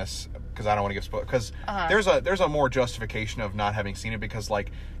seen this?" Because I don't want to give spoilers. Because there's a more justification of not having seen it because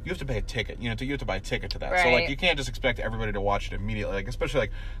like you have to pay a ticket. You have to buy a ticket to that. Right. So like you can't just expect everybody to watch it immediately. Like especially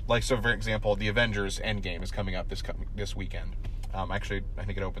like so for example, the Avengers Endgame is coming up this weekend. Actually, I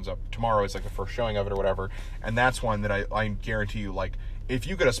think it opens up tomorrow. It's like the first showing of it or whatever. And that's one that I guarantee you, like, if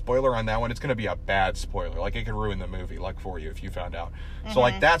you get a spoiler on that one, it's going to be a bad spoiler. Like, it could ruin the movie, like, for you if you found out. Mm-hmm. So,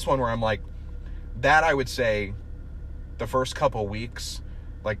 like, that's one where I'm like, that I would say the first couple weeks,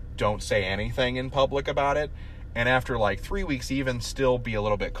 like, don't say anything in public about it. And after, like, 3 weeks even, still be a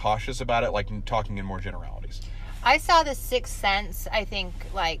little bit cautious about it, like, talking in more generalities. I saw The Sixth Sense, I think,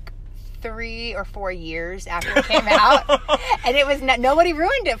 like, 3 or 4 years after it came out, and it was nobody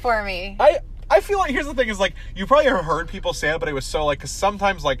ruined it for me. I feel like, here's the thing, is like, you probably have heard people say it, but it was so like, because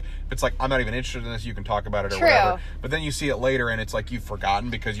sometimes like, if it's like, I'm not even interested in this, you can talk about it or whatever. But then you see it later and it's like, you've forgotten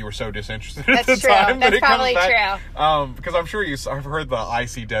because you were so disinterested at the time. That's probably true. Because I'm sure I've heard the I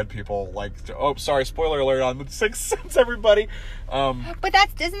See Dead people like, oh, sorry, spoiler alert on The Sixth Sense, everybody. But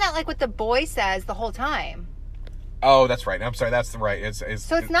isn't that like what the boy says the whole time? Oh, that's right. I'm sorry. That's right. So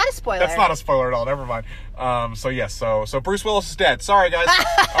it's not a spoiler. That's not a spoiler at all. Never mind. So yes. So Bruce Willis is dead. Sorry, guys.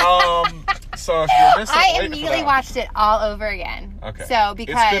 So if you're missing, I immediately watched it all over again. Okay. So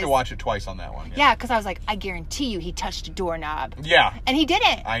because it's good to watch it twice on that one. Yeah, because I was like, I guarantee you, he touched a doorknob. Yeah. And he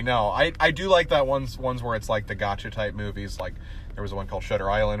didn't. I know. I do like that ones where it's like the gotcha type movies. Like there was one called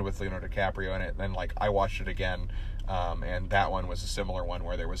Shutter Island with Leonardo DiCaprio in it. And like I watched it again, and that one was a similar one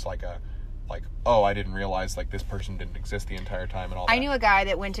where there was like oh, I didn't realize like this person didn't exist the entire time and all that. I knew a guy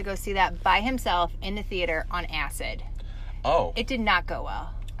that went to go see that by himself in the theater on acid. Oh. It did not go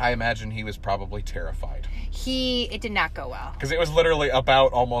well. I imagine he was probably terrified. It did not go well. Because it was literally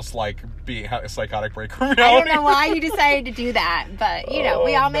about almost like being a psychotic break from reality. I don't know why he decided to do that, but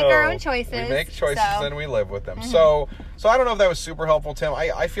we all make our own choices. We make choices and we live with them. Mm-hmm. So I don't know if that was super helpful, Tim.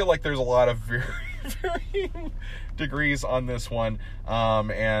 I feel like there's a lot of varying degrees on this one,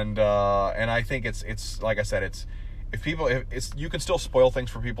 and I think it's like I said, if you can still spoil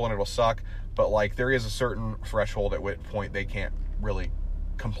things for people and it'll suck, but like there is a certain threshold at which point they can't really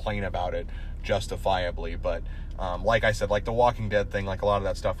complain about it justifiably. But like I said, like the Walking Dead thing, like a lot of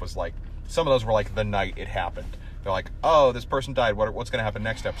that stuff was like, some of those were like the night it happened. They're like, oh, this person died. What's going to happen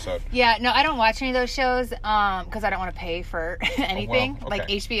next episode? Yeah, no, I don't watch any of those shows because I don't want to pay for anything, well, okay. like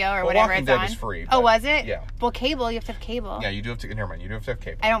HBO or whatever Walking it's Dead on. Is free. Oh, was it? Yeah. Well, cable, you have to have cable. Yeah, you do have to. Never mind, you do have to have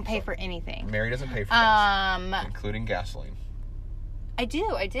cable. I don't pay for anything. Mary doesn't pay for things, including gasoline. I do.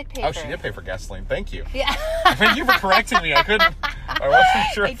 I did pay. Oh, she did pay for gasoline. Thank you. Yeah. Thank you for correcting me. I wasn't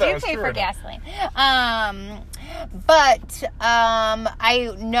sure if that was true. I do pay for gasoline. But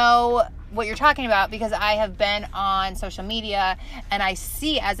I know what you're talking about because I have been on social media and I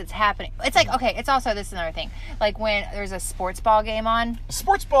see as it's happening. It's like, okay, it's also, this is another thing. Like when there's a sports ball game on.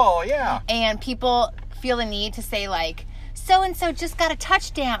 Sports ball, yeah. And people feel the need to say like, so-and-so just got a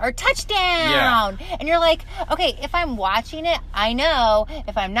touchdown or touchdown. Yeah. And you're like, okay, if I'm watching it, I know.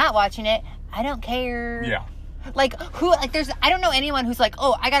 If I'm not watching it, I don't care. Yeah. Like I don't know anyone who's like,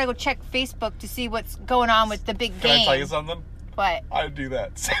 oh, I gotta go check Facebook to see what's going on with the big game. Can I tell you something? What? I do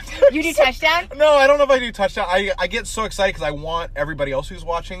that. You do touchdown? No, I don't know if I do touchdown. I get so excited because I want everybody else who's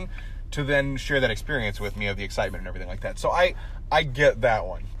watching to then share that experience with me of the excitement and everything like that. So I get that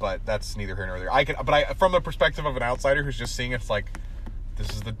one, but that's neither here nor there. But from the perspective of an outsider who's just seeing it, it's like, this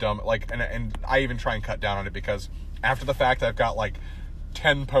is the dumb, like, and I even try and cut down on it because after the fact I've got like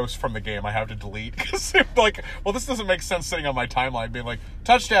 10 posts from the game I have to delete because like, well, this doesn't make sense sitting on my timeline being like,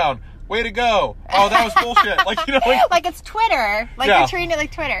 touchdown, way to go. Oh, that was bullshit. Like, you know, like it's Twitter. Like you're treating it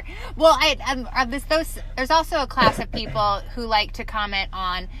like Twitter. Well, there's also a class of people who like to comment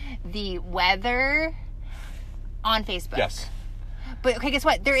on the weather on Facebook. Yes. But okay, guess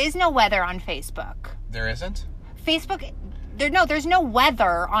what? There is no weather on Facebook. There isn't? Facebook, there's no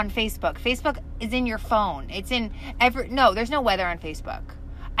weather on Facebook. Facebook is in your phone. It's in there's no weather on Facebook.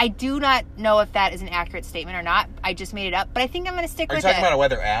 I do not know if that is an accurate statement or not. I just made it up, but I think I'm going to stick with it. Are you talking about a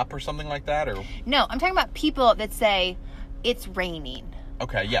weather app or something like that? Or no, I'm talking about people that say it's raining.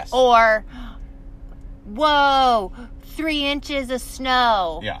 Okay, yes. Or, whoa, 3 inches of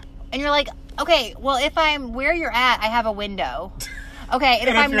snow. Yeah. And you're like, okay, well, if I'm where you're at, I have a window. Okay, and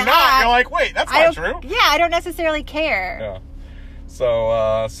if I'm you're not, you're like, wait, that's not true. Yeah, I don't necessarily care. Yeah. So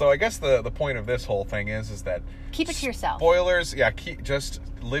I guess the point of this whole thing is that keep it to yourself. Spoilers, yeah. Just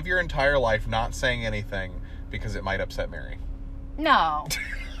live your entire life not saying anything because it might upset Mary. No.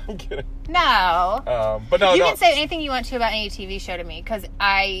 I'm kidding. No. But no, you can say anything you want to about any TV show to me because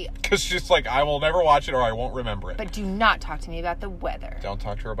she's like, I will never watch it or I won't remember it. But do not talk to me about the weather. Don't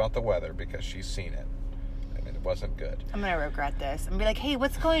talk to her about the weather because she's seen it. It wasn't good. I'm going to regret this. I'm going to be like, hey,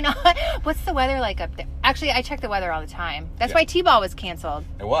 what's going on? What's the weather like up there? Actually, I check the weather all the time. That's why T-Ball was canceled.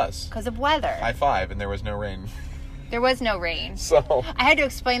 It was. Because of weather. High five, and there was no rain. There was no rain. So I had to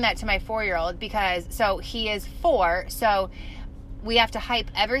explain that to my 4-year-old because, he is 4, so we have to hype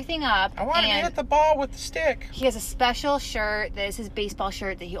everything up. I want to hit the ball with the stick. He has a special shirt that is his baseball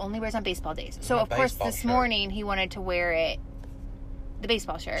shirt that he only wears on baseball days. So, of course, this morning he wanted to wear it. The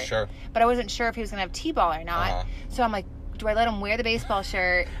baseball shirt. Sure. But I wasn't sure if he was going to have T-ball or not. Uh-huh. So I'm like, do I let him wear the baseball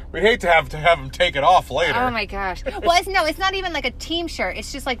shirt? We'd hate to have him take it off later. Oh my gosh. Well, it's not even like a team shirt.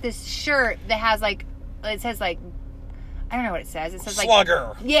 It's just like this shirt that has like, it says like, I don't know what it says. It says like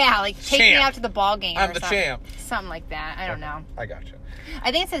Slugger. Yeah, like take me Champ. out to the ball game. I'm or the something. champ. Something like that. I don't know. I gotcha.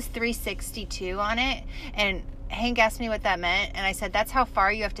 I think it says 362 on it, and Hank asked me what that meant, and I said that's how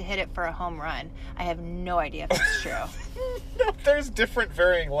far you have to hit it for a home run. I have no idea if that's true. No, there's different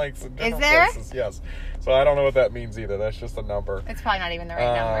varying lengths in different Is there? places. Yes. So I don't know what that means either. That's just a number. It's probably not even the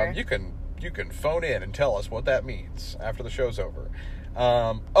right number. You can phone in and tell us what that means after the show's over.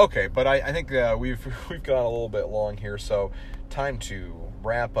 Okay, but I think we've gone a little bit long here, so time to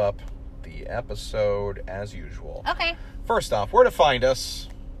wrap up the episode as usual. Okay. First off, where to find us?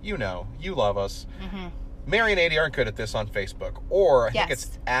 You know, you love us. Mm-hmm. Mary and Andy aren't good at this on Facebook, or I think Yes.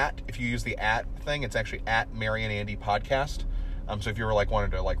 it's at, if you use the at thing, it's actually at Mary and Andy Podcast. So if you were like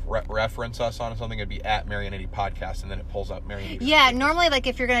wanted to like reference us on something, it'd be at Mary and Andy Podcast, and then it pulls up Mary and Andy. Yeah, normally, like,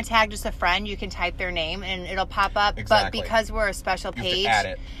 if you're going to tag just a friend, you can type their name, and it'll pop up. Exactly. But because we're a special You have to page, add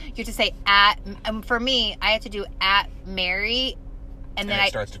it. you have to say at, for me, I have to do at Mary, and then it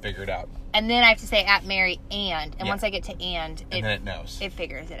starts to figure it out. and then I have to say at Mary and Yeah. once I get to and then it knows. It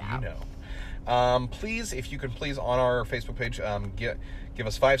figures it out. You know. Please, if you can please, on our Facebook page, give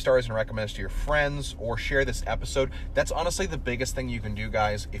us 5 stars and recommend us to your friends, or share this episode. That's honestly the biggest thing you can do,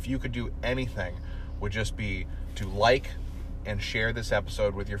 guys. If you could do anything, would just be to like and share this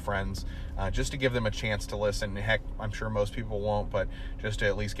episode with your friends, just to give them a chance to listen. Heck, I'm sure most people won't, but just to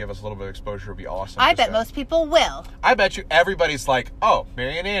at least give us a little bit of exposure would be awesome. I Just bet most people will. I bet you everybody's like, oh,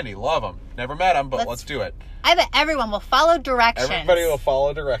 Mary and Andy, love them. Never met them, but let's do it. I bet everyone will follow directions. Everybody will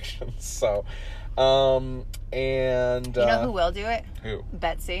follow directions. So, and You know who will do it? Who?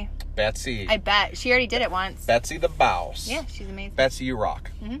 Betsy. Betsy. I bet. She already did it once. Betsy the boss. Yeah, she's amazing. Betsy, you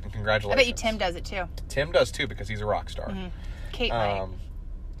rock. Mm-hmm. And congratulations. I bet you Tim does it too. Tim does too, because he's a rock star. Mm-hmm. Kate might.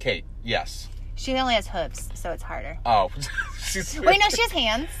 Kate, yes. She only has hooves, so it's harder. Oh. Wait, no, she has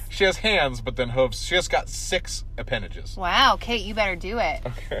hands. She has hands, but then hooves. She has got 6 appendages. Wow, Kate, you better do it.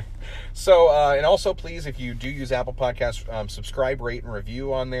 Okay. So, and also, please, if you do use Apple Podcasts, subscribe, rate, and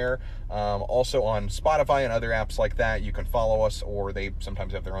review on there. Also on Spotify and other apps like that, you can follow us, or they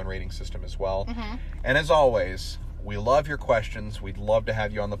sometimes have their own rating system as well. Mm-hmm. And as always, we love your questions. We'd love to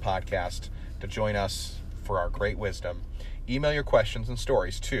have you on the podcast to join us for our great wisdom. Email your questions and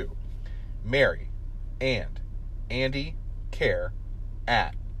stories to Mary and Andy Care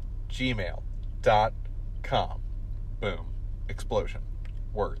at gmail.com. Boom. Explosion.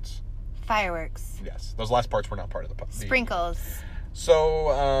 Words. Fireworks. Yes. Those last parts were not part of the Sprinkles.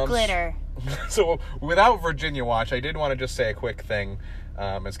 So, Glitter. So, without Virginia Watch, I did want to just say a quick thing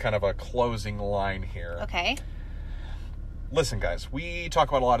as kind of a closing line here. Okay. Listen, guys, we talk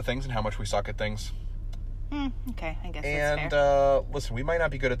about a lot of things and how much we suck at things. Okay, I guess And, that's fair. listen, we might not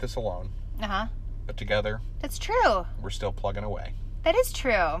be good at this alone, Uh-huh. but together, That's true. we're still plugging away. That is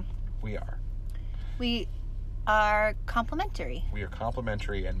true. We are. We are complementary. We are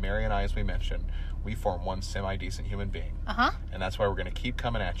complementary, and Mary and I, as we mentioned, we form one semi-decent human being. Uh-huh. And that's why we're going to keep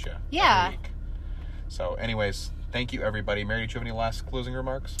coming at you Yeah. every week. So, anyways, thank you, everybody. Mary, do you have any last closing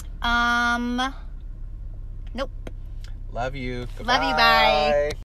remarks? Nope. Love you. Love you, bye. Goodbye.